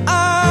 cause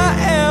I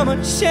am a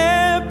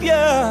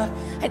champion.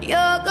 And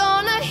you're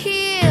gonna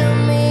hear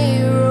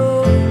me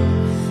roar,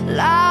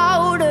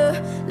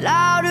 louder,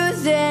 louder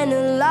than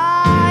a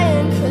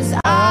lion, cause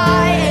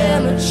I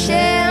am a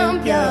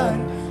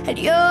champion. And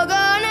you're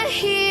gonna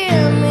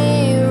hear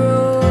me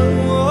roar.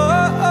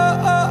 Whoa,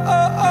 oh, oh,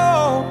 oh,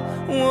 oh.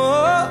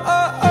 Whoa,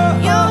 oh, oh,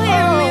 You'll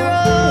hear me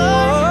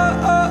roar.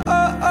 oh,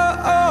 oh, oh,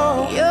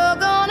 oh. You're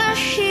gonna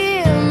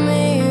hear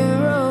me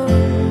roar.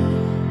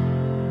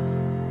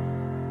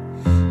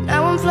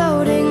 Now I'm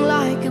floating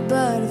like a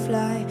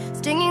butterfly,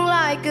 stinging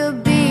like a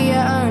bee.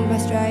 I earned my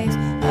stripes.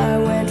 I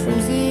went from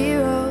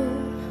zero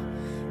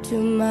to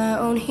my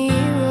own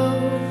hero.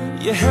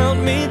 You held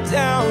me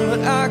down,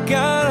 but I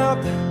got up,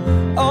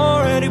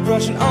 already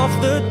brushing off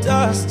the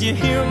dust. You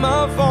hear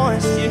my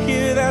voice, you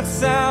hear that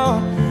sound,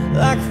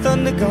 like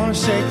thunder gonna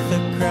shake the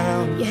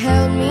ground. You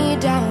held me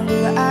down,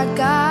 but I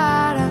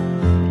got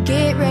up.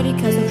 Get ready,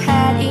 cause I've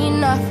had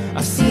enough.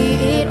 I see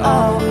it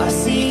all, I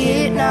see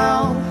it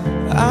now.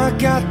 I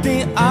got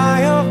the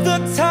eye of the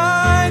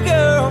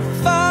tiger,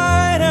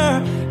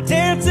 fighter,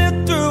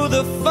 dancing through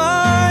the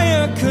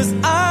fire, cause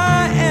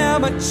I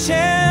am a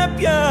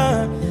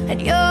champion.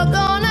 And you're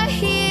gonna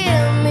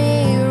hear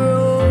me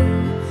roar,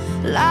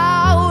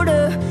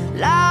 louder,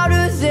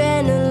 louder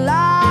than a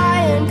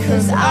lion,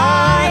 cause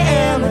I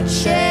am a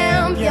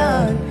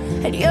champion.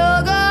 And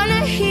you're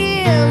gonna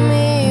hear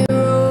me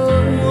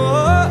roar.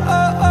 Whoa,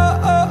 oh,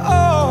 oh, oh,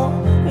 oh.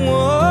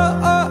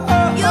 Whoa, oh,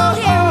 oh, You'll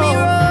hear me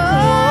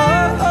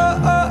roar.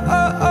 oh, oh,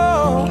 oh,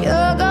 oh.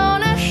 You're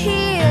gonna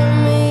hear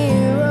me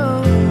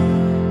roar.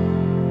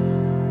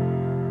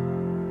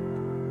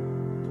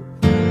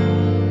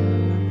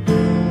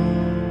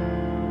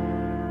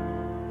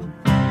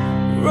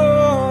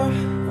 Roar,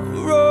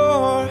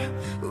 roar,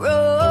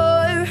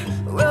 Roar,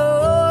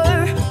 roar,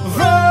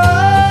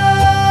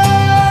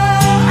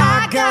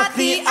 I got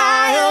the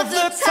eye of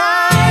the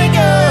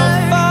tiger,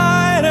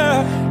 fighter,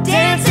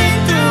 dancing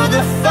through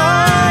the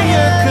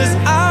fire, cause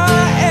I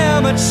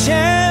am a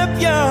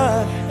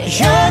champion.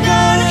 You're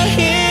gonna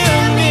hear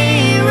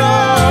me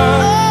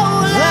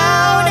roar,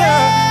 louder,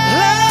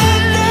 louder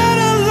than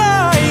a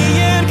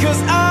lion,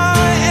 cause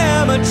I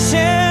am a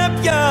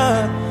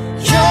champion.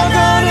 You're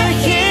gonna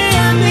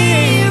hear me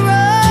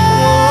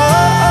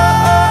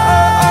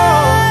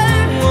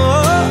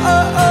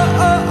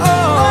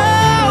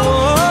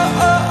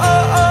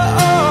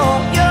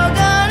You're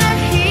gonna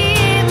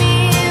hear me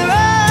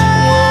roar.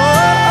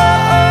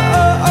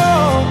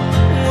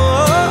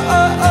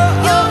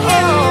 You'll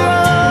hear me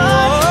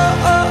roar.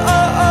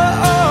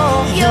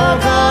 You're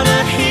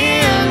gonna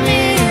hear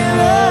me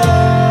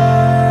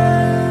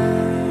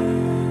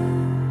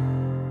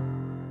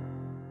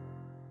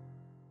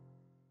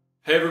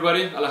Hey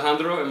everybody,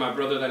 Alejandro and my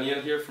brother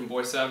Daniel here from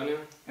Boyce Avenue.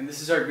 And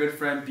this is our good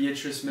friend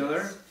Beatrice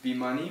Miller,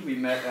 B-Money. We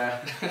met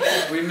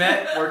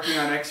working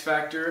on X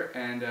Factor,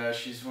 and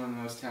she's one of the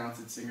most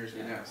talented singers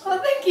we know. So.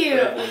 Well, thank you.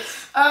 Great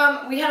voice.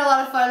 We had a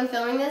lot of fun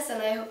filming this,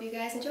 and I hope you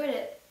guys enjoyed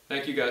it.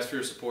 Thank you guys for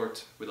your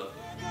support. We love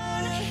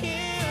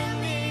you.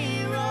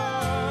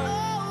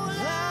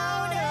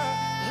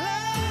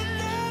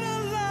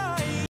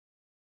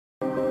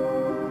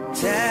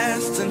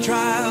 Tests and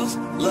trials,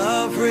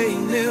 love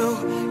renew.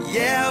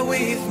 Yeah,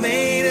 we've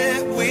made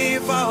it.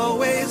 We've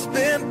always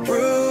been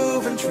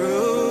proven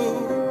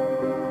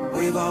true.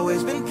 We've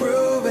always been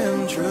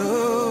proven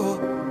true.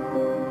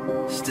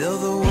 Still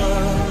the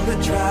world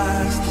that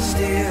tries to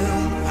steal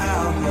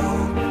our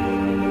hope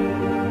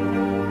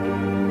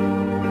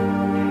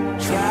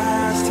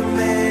tries to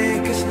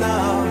make us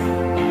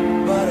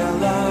numb, but our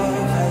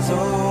love has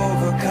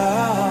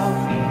overcome.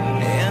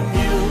 And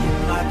you,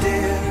 my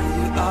dear,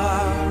 you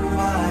are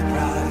my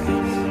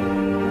prize.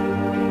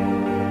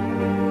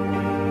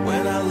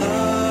 When I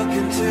look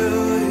into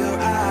your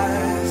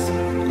eyes,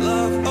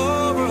 love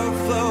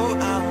overflow,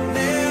 I'm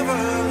never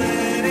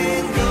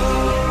letting go.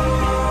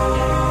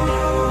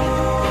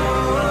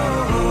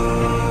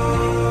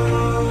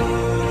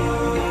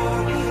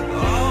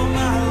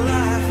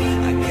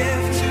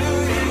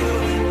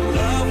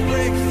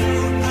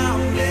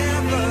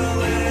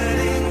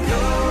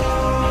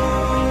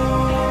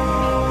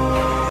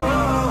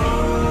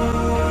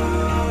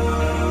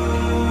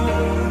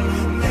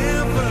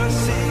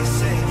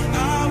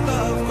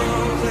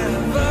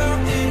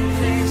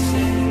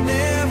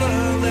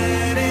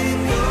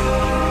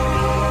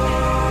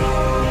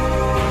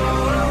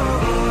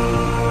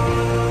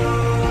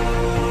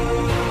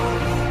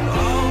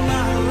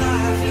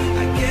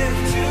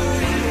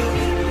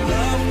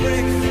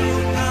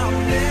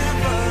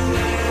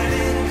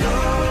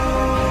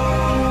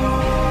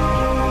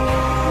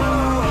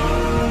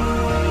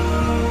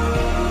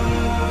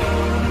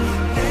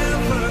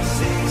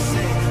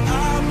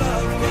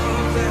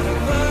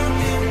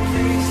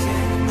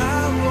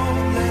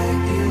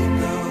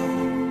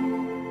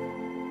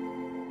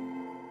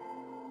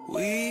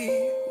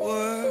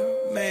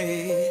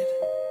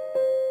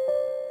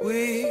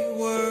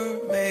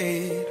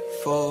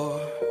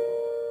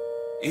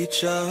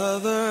 each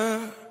other.